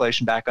will get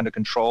inflation back under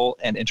control,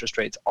 and interest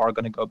rates are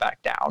going to go back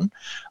down.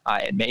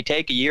 It may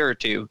take a year or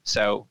two.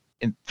 So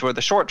for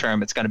the short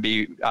term, it's going to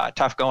be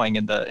tough going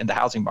in the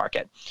housing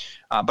market.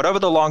 But over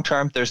the long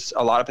term, there's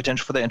a lot of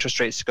potential for the interest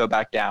rates to go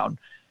back down.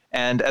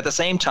 And at the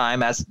same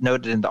time, as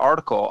noted in the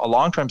article, a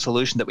long-term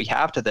solution that we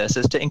have to this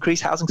is to increase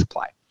housing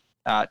supply,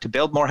 to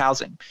build more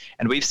housing.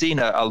 And we've seen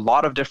a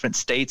lot of different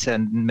states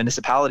and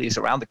municipalities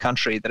around the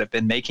country that have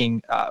been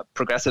making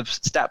progressive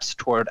steps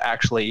toward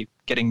actually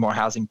getting more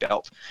housing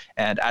built.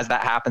 And as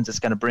that happens, it's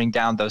going to bring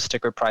down those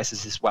sticker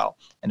prices as well.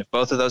 And if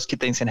both of those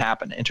things can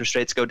happen, interest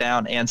rates go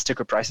down and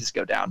sticker prices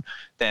go down,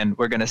 then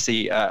we're going to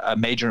see a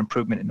major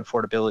improvement in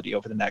affordability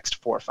over the next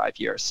 4 or 5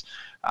 years.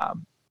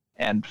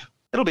 And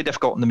it'll be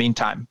difficult in the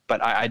meantime,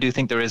 but I do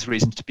think there is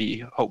reason to be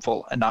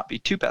hopeful and not be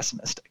too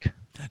pessimistic.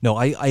 No,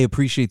 I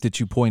appreciate that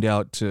you point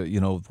out,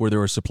 where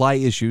there are supply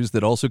issues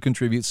that also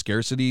contribute.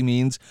 Scarcity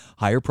means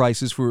higher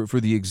prices for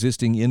the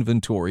existing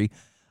inventory.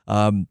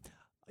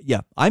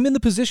 Yeah, I'm in the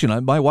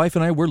position. My wife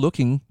and I were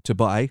looking to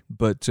buy,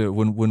 but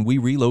when we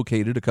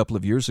relocated a couple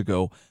of years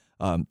ago,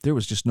 there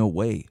was just no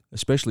way,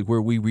 especially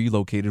where we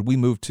relocated. We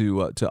moved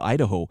to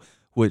Idaho,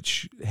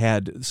 which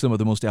had some of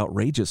the most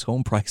outrageous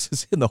home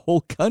prices in the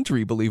whole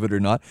country, believe it or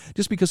not,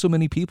 just because so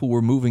many people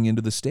were moving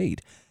into the state.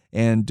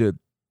 And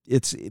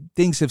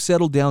things have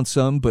settled down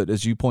some, but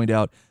as you point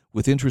out,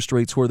 with interest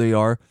rates where they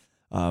are,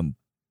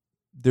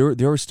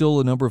 there are still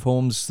a number of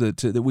homes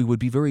that we would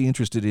be very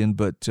interested in.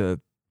 But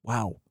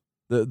wow,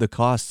 the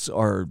costs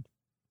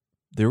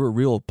they're a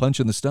real punch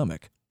in the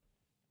stomach.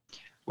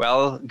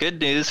 Well, good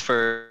news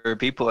for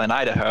people in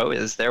Idaho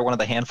is they're one of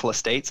the handful of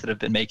states that have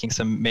been making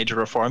some major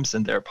reforms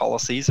in their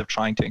policies of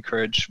trying to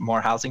encourage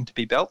more housing to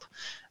be built.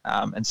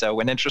 And so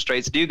when interest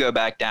rates do go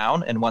back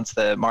down, and once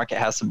the market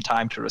has some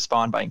time to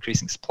respond by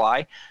increasing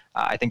supply,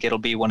 I think it'll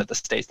be one of the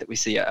states that we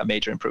see a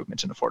major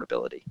improvement in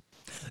affordability.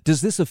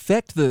 Does this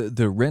affect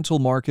the rental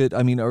market?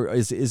 I mean,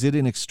 is it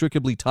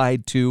inextricably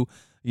tied to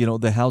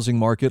the housing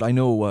market? I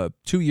know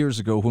 2 years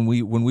ago when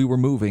we were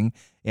moving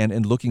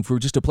and looking for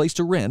just a place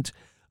to rent,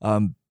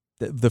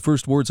 the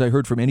first words I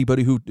heard from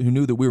anybody who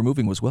knew that we were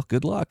moving was, well,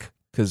 good luck,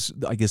 because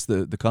I guess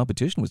the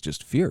competition was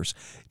just fierce.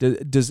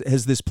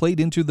 Has this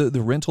played into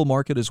the rental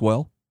market as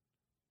well?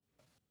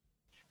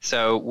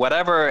 So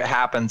whatever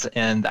happens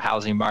in the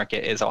housing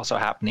market is also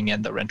happening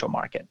in the rental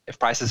market. If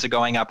prices are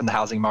going up in the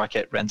housing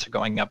market, rents are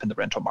going up in the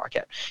rental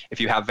market. If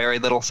you have very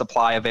little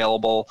supply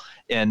available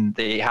in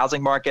the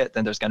housing market,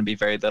 then there's going to be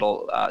very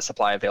little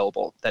supply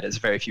available. That is,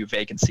 very few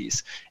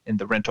vacancies in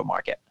the rental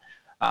market.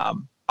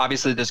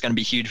 Obviously, there's going to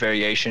be huge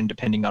variation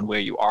depending on where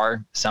you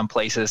are. Some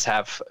places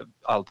have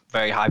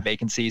very high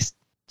vacancies.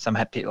 Some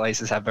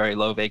places have very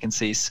low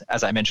vacancies.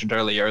 As I mentioned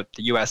earlier,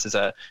 the U.S. is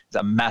a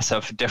mess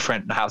of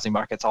different housing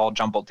markets all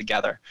jumbled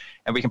together.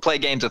 And we can play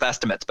games with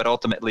estimates, but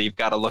ultimately you've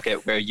got to look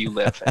at where you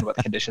live and what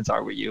the conditions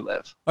are where you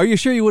live. Are you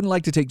sure you wouldn't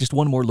like to take just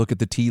one more look at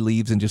the tea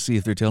leaves and just see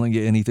if they're telling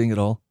you anything at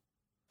all?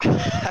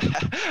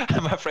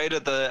 I'm afraid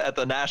at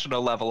the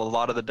national level, a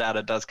lot of the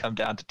data does come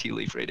down to tea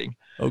leaf reading.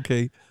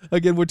 Okay.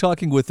 Again, we're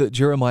talking with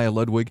Jeremiah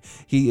Ludwig.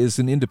 He is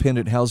an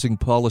independent housing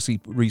policy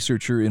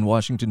researcher in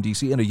Washington,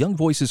 D.C., and a Young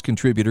Voices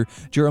contributor.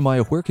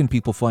 Jeremiah, where can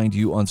people find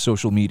you on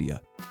social media?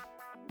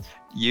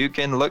 You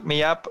can look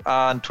me up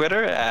on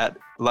Twitter at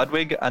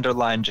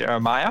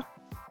Ludwig_Jeremiah,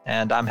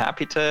 and I'm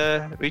happy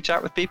to reach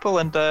out with people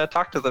and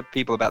talk to the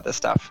people about this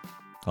stuff.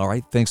 All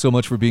right. Thanks so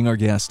much for being our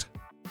guest.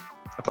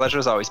 A pleasure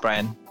as always,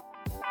 Brian.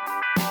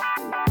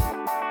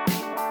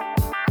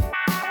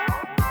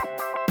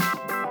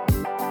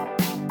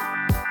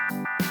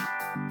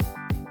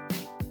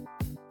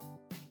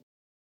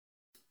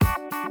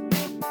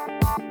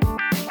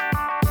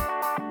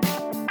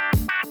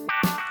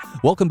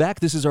 Welcome back.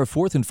 This is our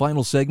fourth and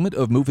final segment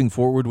of Moving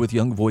Forward with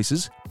Young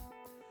Voices.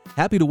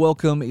 Happy to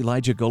welcome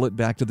Elijah Gullett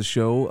back to the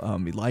show.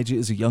 Elijah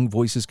is a Young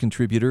Voices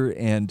contributor,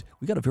 and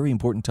we got a very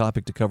important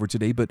topic to cover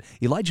today. But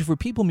Elijah, for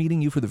people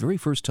meeting you for the very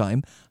first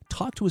time,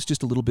 talk to us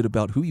just a little bit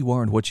about who you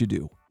are and what you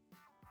do.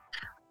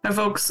 Hi,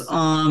 folks.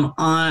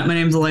 My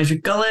name is Elijah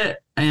Gullett,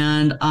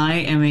 and I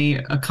am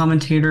a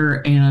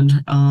commentator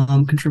and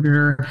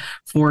contributor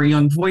for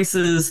Young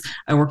Voices.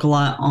 I work a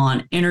lot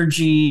on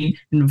energy,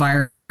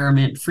 environment,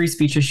 free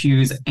speech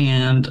issues,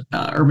 and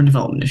urban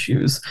development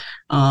issues.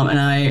 And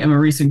I am a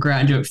recent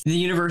graduate from the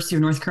University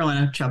of North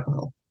Carolina, Chapel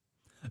Hill.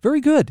 Very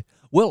good.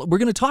 Well, we're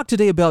going to talk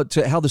today about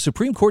how the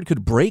Supreme Court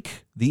could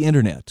break the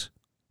internet.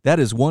 That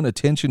is one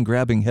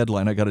attention-grabbing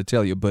headline, I got to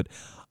tell you, but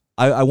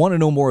I want to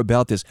know more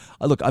about this.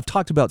 Look, I've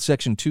talked about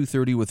Section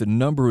 230 with a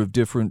number of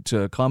different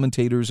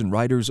commentators and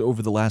writers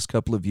over the last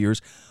couple of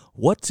years.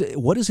 What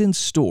is in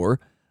store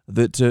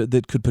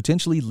that could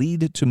potentially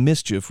lead to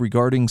mischief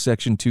regarding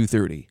Section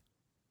 230?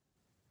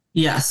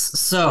 Yes.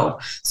 So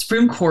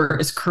Supreme Court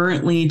is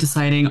currently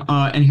deciding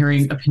and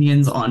hearing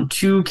opinions on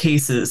two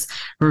cases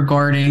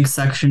regarding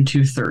Section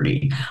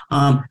 230.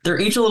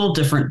 They're each a little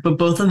different, but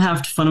both of them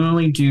have to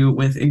fundamentally do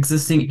with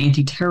existing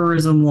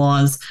anti-terrorism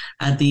laws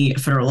at the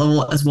federal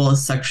level, as well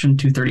as Section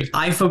 230.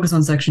 I focus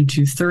on Section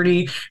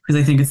 230 because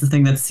I think it's the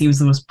thing that seems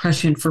the most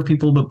prescient for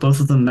people, but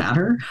both of them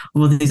matter,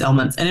 both of these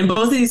elements. And in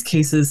both of these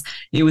cases,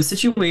 it was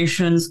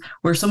situations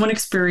where someone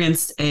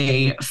experienced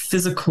a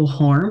physical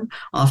harm,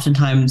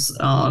 oftentimes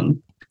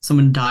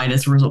someone died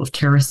as a result of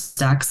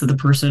terrorist acts that the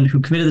person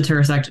who committed the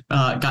terrorist act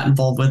got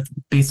involved with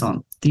based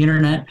on the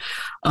internet.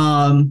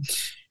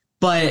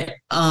 But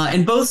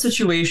in both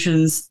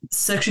situations,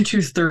 Section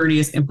 230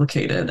 is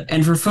implicated.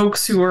 And for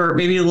folks who are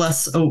maybe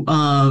less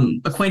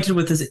acquainted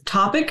with this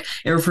topic,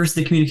 it refers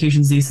to the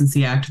Communications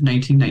Decency Act of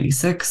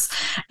 1996.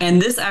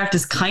 And this act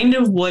is kind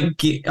of what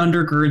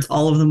undergirds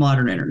all of the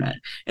modern internet.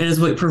 It is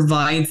what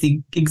provides the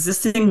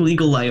existing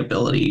legal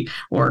liability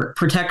or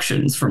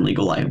protections from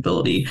legal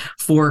liability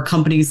for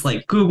companies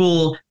like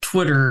Google,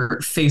 Twitter,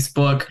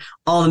 Facebook,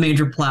 all the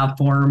major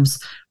platforms,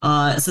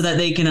 so that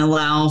they can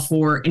allow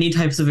for any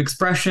types of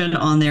expression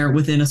on there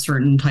within a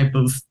certain type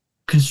of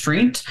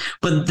constraint.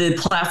 But the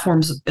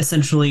platforms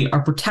essentially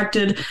are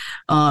protected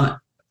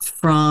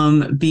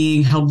from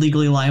being held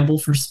legally liable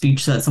for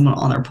speech that someone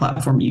on their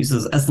platform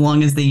uses, as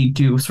long as they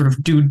do sort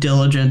of due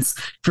diligence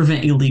to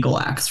prevent illegal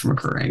acts from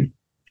occurring.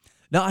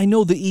 Now, I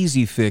know the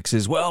easy fix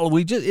is, well,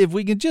 if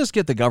we can just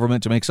get the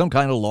government to make some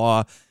kind of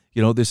law,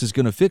 this is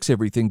going to fix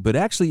everything. But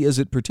actually, as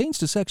it pertains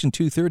to Section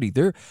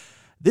 230,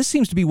 this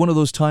seems to be one of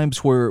those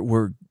times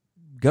where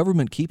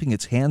government keeping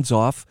its hands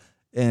off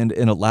and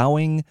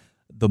allowing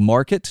the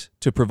market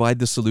to provide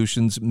the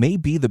solutions may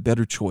be the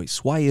better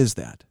choice. Why is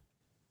that?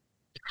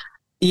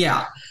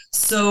 Yeah.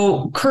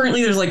 So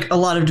currently there's like a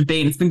lot of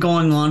debate. It's been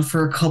going on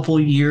for a couple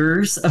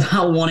years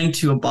about wanting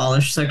to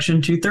abolish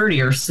Section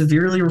 230 or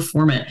severely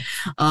reform it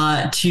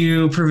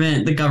to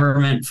prevent the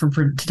government from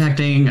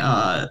protecting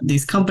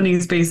these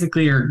companies,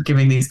 basically, or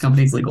giving these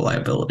companies legal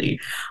liability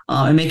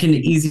and making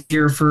it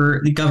easier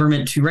for the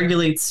government to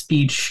regulate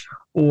speech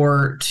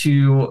or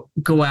to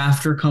go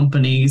after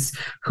companies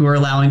who are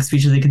allowing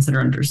speech that they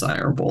consider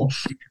undesirable.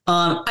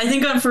 I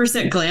think on first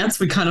glance,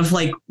 we kind of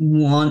like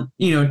want,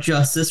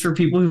 justice for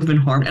people who've been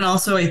harmed. And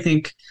also I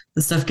think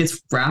the stuff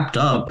gets wrapped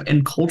up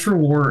in culture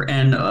war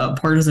and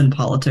partisan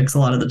politics a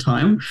lot of the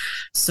time.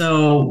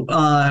 So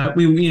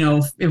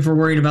if we're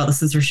worried about the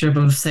censorship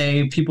of,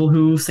 say, people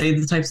who say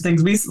the types of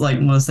things we like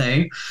want to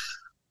say,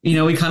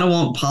 we kind of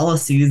want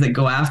policies that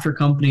go after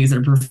companies that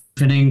are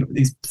preventing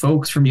these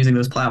folks from using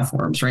those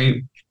platforms,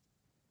 right?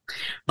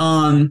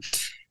 The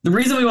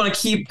reason we want to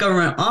keep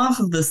government off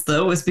of this,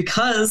 though, is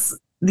because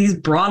these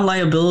broad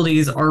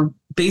liabilities are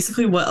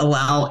basically what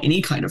allow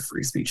any kind of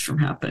free speech from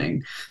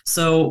happening.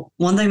 So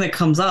one thing that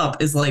comes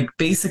up is like,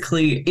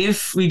 basically,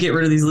 if we get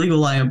rid of these legal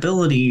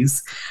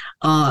liabilities,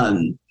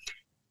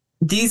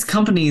 these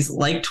companies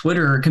like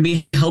Twitter can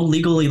be held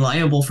legally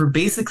liable for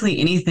basically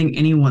anything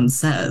anyone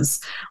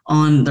says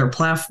on their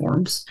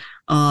platforms.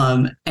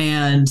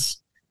 And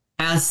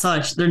as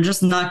such, they're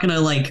just not going to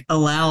like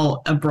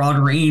allow a broad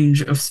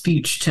range of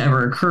speech to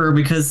ever occur,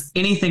 because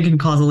anything can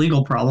cause a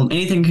legal problem.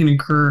 Anything can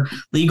incur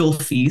legal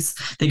fees.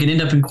 They can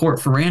end up in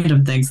court for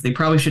random things they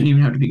probably shouldn't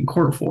even have to be in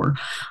court for.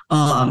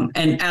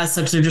 And as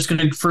such, they're just going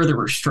to further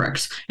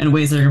restrict in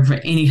ways that are going to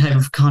prevent any type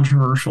of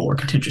controversial or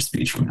contentious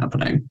speech from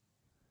happening.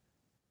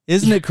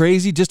 Isn't it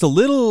crazy? Just a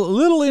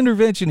little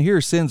intervention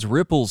here sends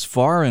ripples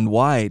far and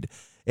wide.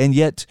 And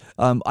yet,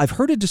 I've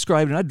heard it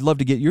described, and I'd love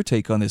to get your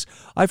take on this.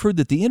 I've heard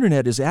that the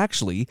internet is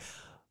actually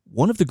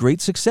one of the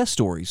great success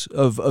stories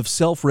of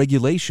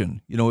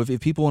self-regulation. If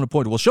people want to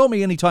point, well, show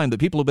me any time that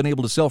people have been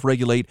able to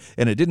self-regulate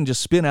and it didn't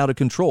just spin out of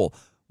control.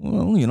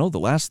 Well, the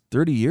last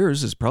 30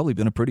 years has probably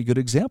been a pretty good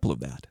example of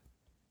that.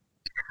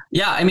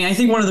 Yeah, I mean, I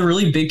think one of the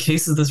really big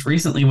cases of this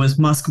recently was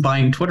Elon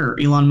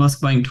Musk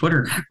buying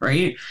Twitter,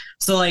 right?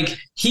 So like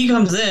he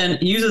comes in,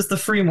 uses the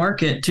free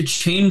market to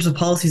change the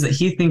policies that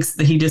he thinks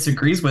that he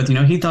disagrees with.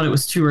 He thought it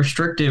was too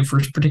restrictive for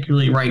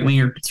particularly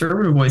right-wing or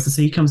conservative voices,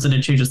 so he comes in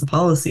and changes the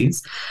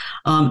policies.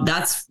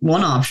 That's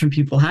one option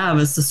people have,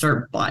 is to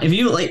start buy. If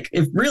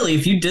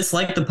you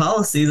dislike the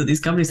policies that these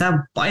companies have,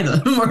 buy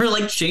them or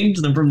like change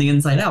them from the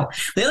inside out.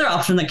 The other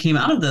option that came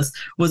out of this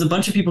was a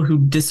bunch of people who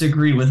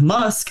disagree with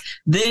Musk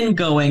then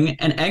going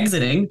and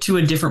exiting to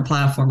a different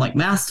platform like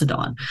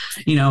Mastodon.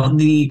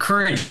 The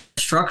current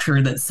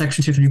structure that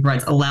Section 230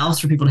 provides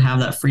allows for people to have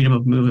that freedom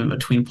of movement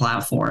between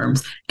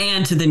platforms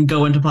and to then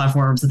go into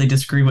platforms that they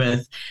disagree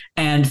with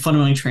and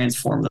fundamentally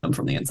transform them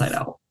from the inside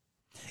out.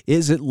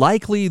 Is it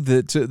likely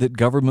that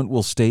government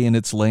will stay in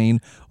its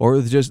lane,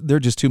 or there are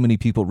just too many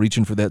people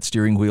reaching for that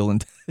steering wheel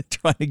and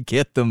trying to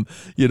get them,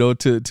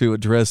 to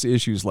address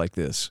issues like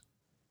this?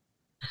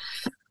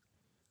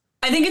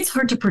 I think it's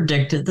hard to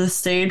predict at this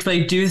stage, but I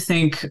do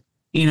think,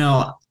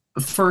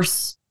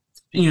 first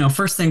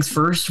things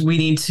first, we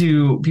need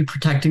to be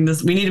protecting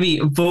this. We need to be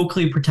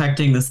vocally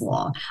protecting this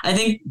law. I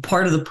think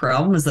part of the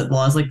problem is that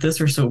laws like this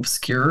are so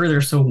obscure,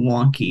 they're so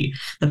wonky,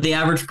 that the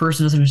average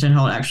person doesn't understand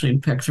how it actually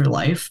impacts their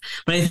life.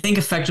 But I think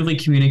effectively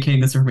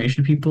communicating this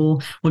information to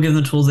people will give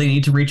them the tools they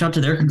need to reach out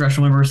to their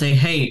congressional member and say,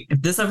 hey, if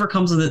a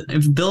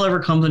bill ever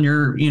comes on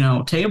your,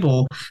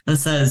 table that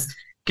says,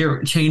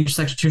 change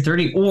Section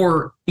 230,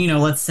 or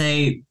let's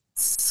say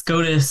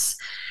SCOTUS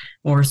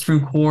or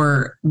Supreme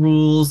Court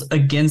rules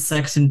against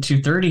Section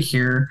 230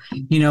 here,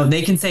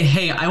 they can say,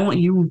 hey, I want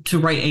you to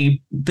write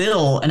a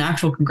bill, an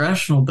actual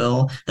congressional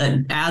bill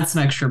that adds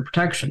some extra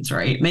protections,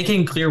 right?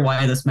 Making clear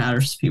why this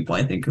matters to people,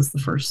 I think, is the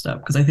first step,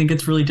 because I think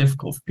it's really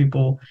difficult for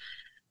people.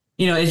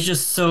 It's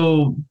just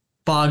so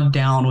bogged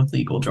down with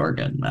legal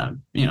jargon that,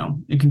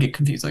 it can get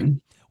confusing.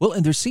 Well,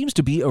 and there seems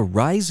to be a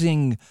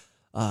rising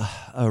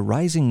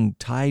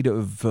tide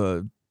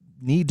of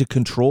need to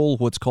control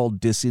what's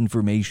called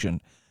disinformation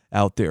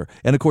out there.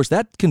 And of course,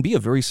 that can be a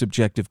very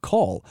subjective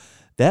call.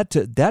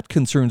 That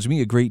concerns me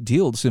a great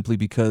deal, simply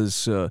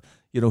because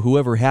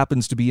whoever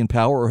happens to be in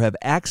power or have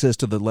access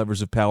to the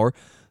levers of power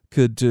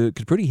could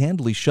pretty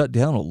handily shut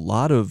down a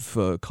lot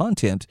of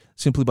content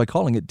simply by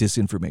calling it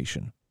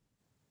disinformation.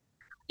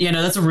 Yeah,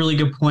 no, that's a really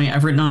good point.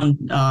 I've written on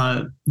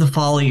the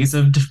follies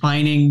of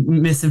defining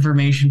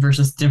misinformation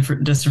versus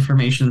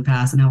disinformation in the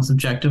past and how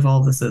subjective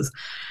all of this is.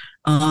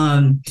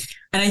 And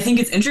I think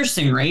it's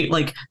interesting, right?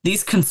 Like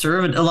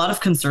a lot of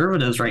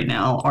conservatives right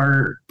now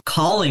are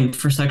calling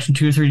for Section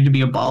 230 to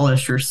be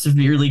abolished or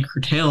severely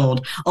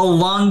curtailed,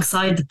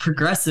 alongside the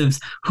progressives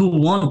who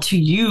want to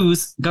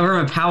use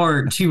government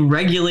power to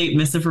regulate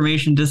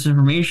misinformation,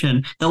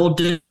 disinformation that will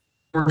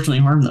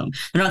disproportionately harm them.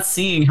 They're not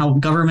seeing how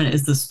government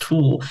is this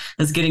tool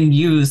that's getting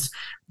used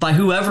by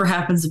whoever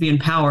happens to be in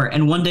power,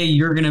 and one day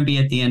you're going to be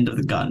at the end of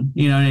the gun.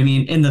 You know what I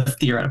mean? In the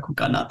theoretical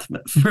gun, not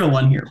the real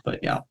one here,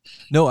 but yeah.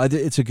 No,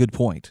 it's a good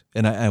point,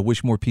 and I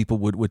wish more people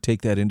would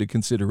take that into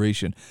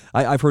consideration.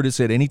 I've heard it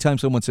said anytime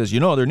someone says,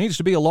 there needs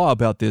to be a law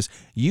about this,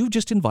 you've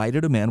just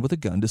invited a man with a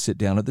gun to sit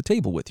down at the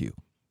table with you.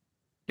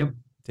 Yep.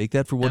 Take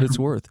that for what it's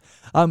worth.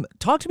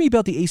 Talk to me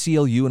about the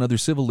ACLU and other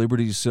civil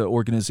liberties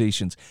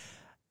organizations.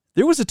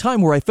 There was a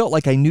time where I felt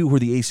like I knew where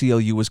the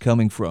ACLU was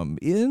coming from.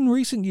 In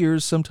recent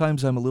years,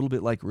 sometimes I'm a little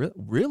bit like,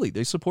 really?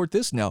 They support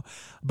this now?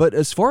 But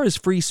as far as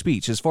free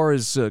speech, as far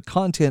as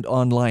content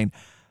online,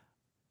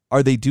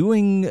 are they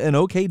doing an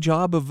okay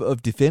job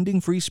of defending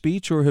free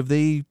speech, or have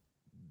they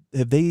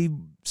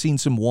seen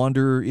some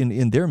wander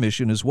in their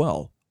mission as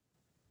well?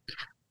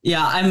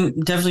 Yeah, I'm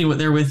definitely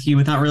there with you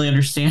without really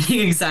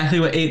understanding exactly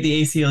what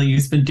the ACLU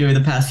has been doing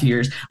the past few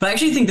years. But I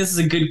actually think this is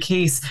a good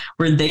case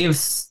where they have,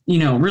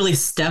 really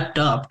stepped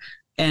up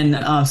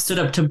and stood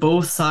up to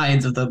both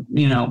sides of the,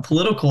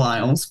 political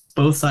aisles,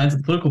 both sides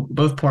of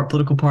both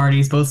political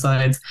parties, both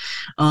sides,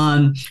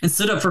 and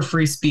stood up for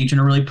free speech in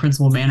a really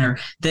principled manner.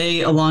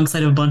 They,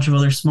 alongside a bunch of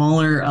other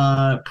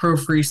smaller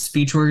pro-free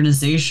speech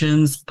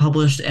organizations,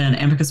 published an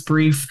amicus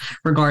brief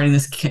regarding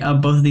this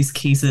both of these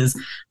cases,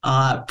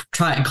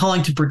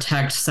 calling to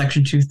protect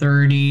Section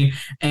 230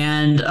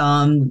 and,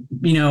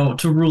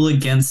 to rule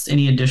against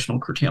any additional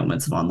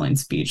curtailments of online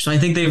speech. So I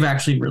think they've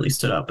actually really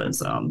stood up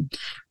as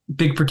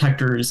big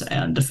protectors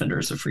and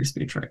defenders of free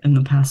speech in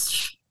the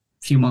past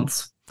few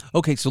months.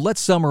 Okay, so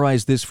let's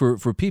summarize this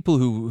for people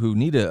who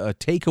need a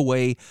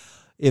takeaway.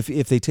 If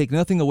they take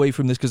nothing away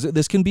from this, because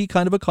this can be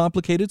kind of a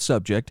complicated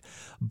subject,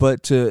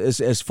 but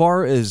as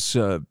far as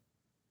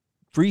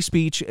free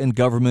speech and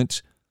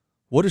government,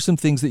 what are some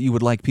things that you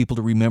would like people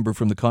to remember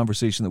from the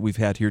conversation that we've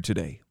had here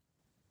today?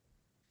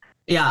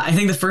 Yeah, I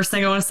think the first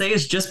thing I want to say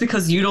is just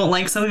because you don't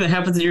like something that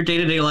happens in your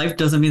day-to-day life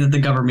doesn't mean that the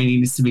government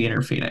needs to be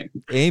intervening.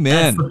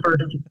 Amen. That's the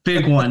first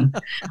big one.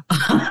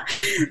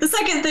 The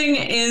second thing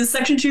is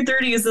Section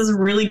 230 is this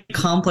really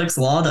complex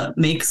law that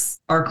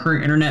makes our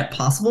current internet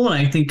possible.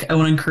 And I think I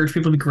want to encourage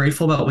people to be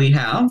grateful about what we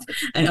have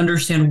and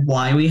understand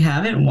why we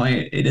have it and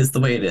why it is the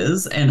way it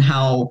is and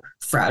how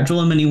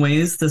fragile in many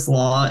ways this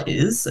law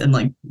is and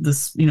like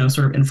this,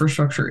 sort of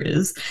infrastructure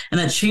is. And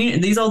that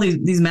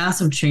these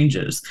massive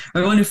changes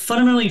are going to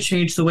fundamentally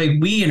change the way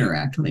we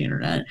interact on the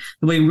internet,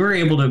 the way we're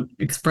able to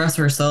express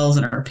ourselves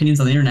and our opinions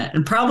on the internet,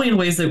 and probably in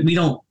ways that we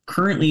don't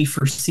currently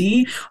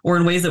foresee or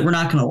in ways that we're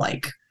not going to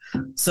like.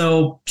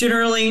 So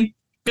generally,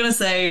 gonna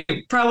say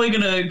probably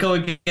gonna go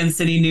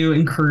against any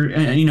new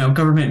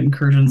government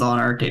incursions on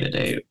our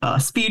day-to-day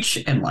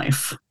speech and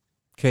life.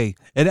 Okay,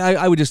 and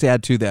I would just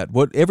add to that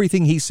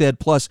everything he said.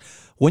 Plus,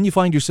 when you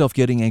find yourself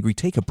getting angry,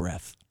 take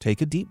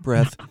a deep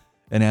breath,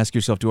 and ask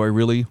yourself, do I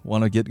really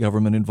want to get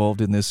government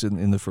involved in this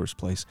in the first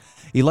place?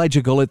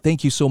 Elijah Gullett,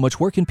 thank you so much.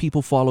 Where can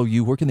people follow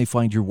you? Where can they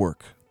find your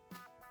work?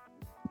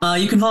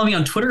 You can follow me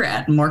on Twitter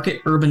at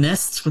Market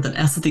Urbanists with an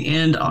S at the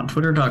end on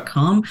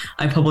twitter.com.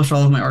 I publish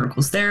all of my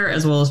articles there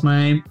as well as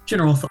my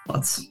general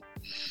thoughts.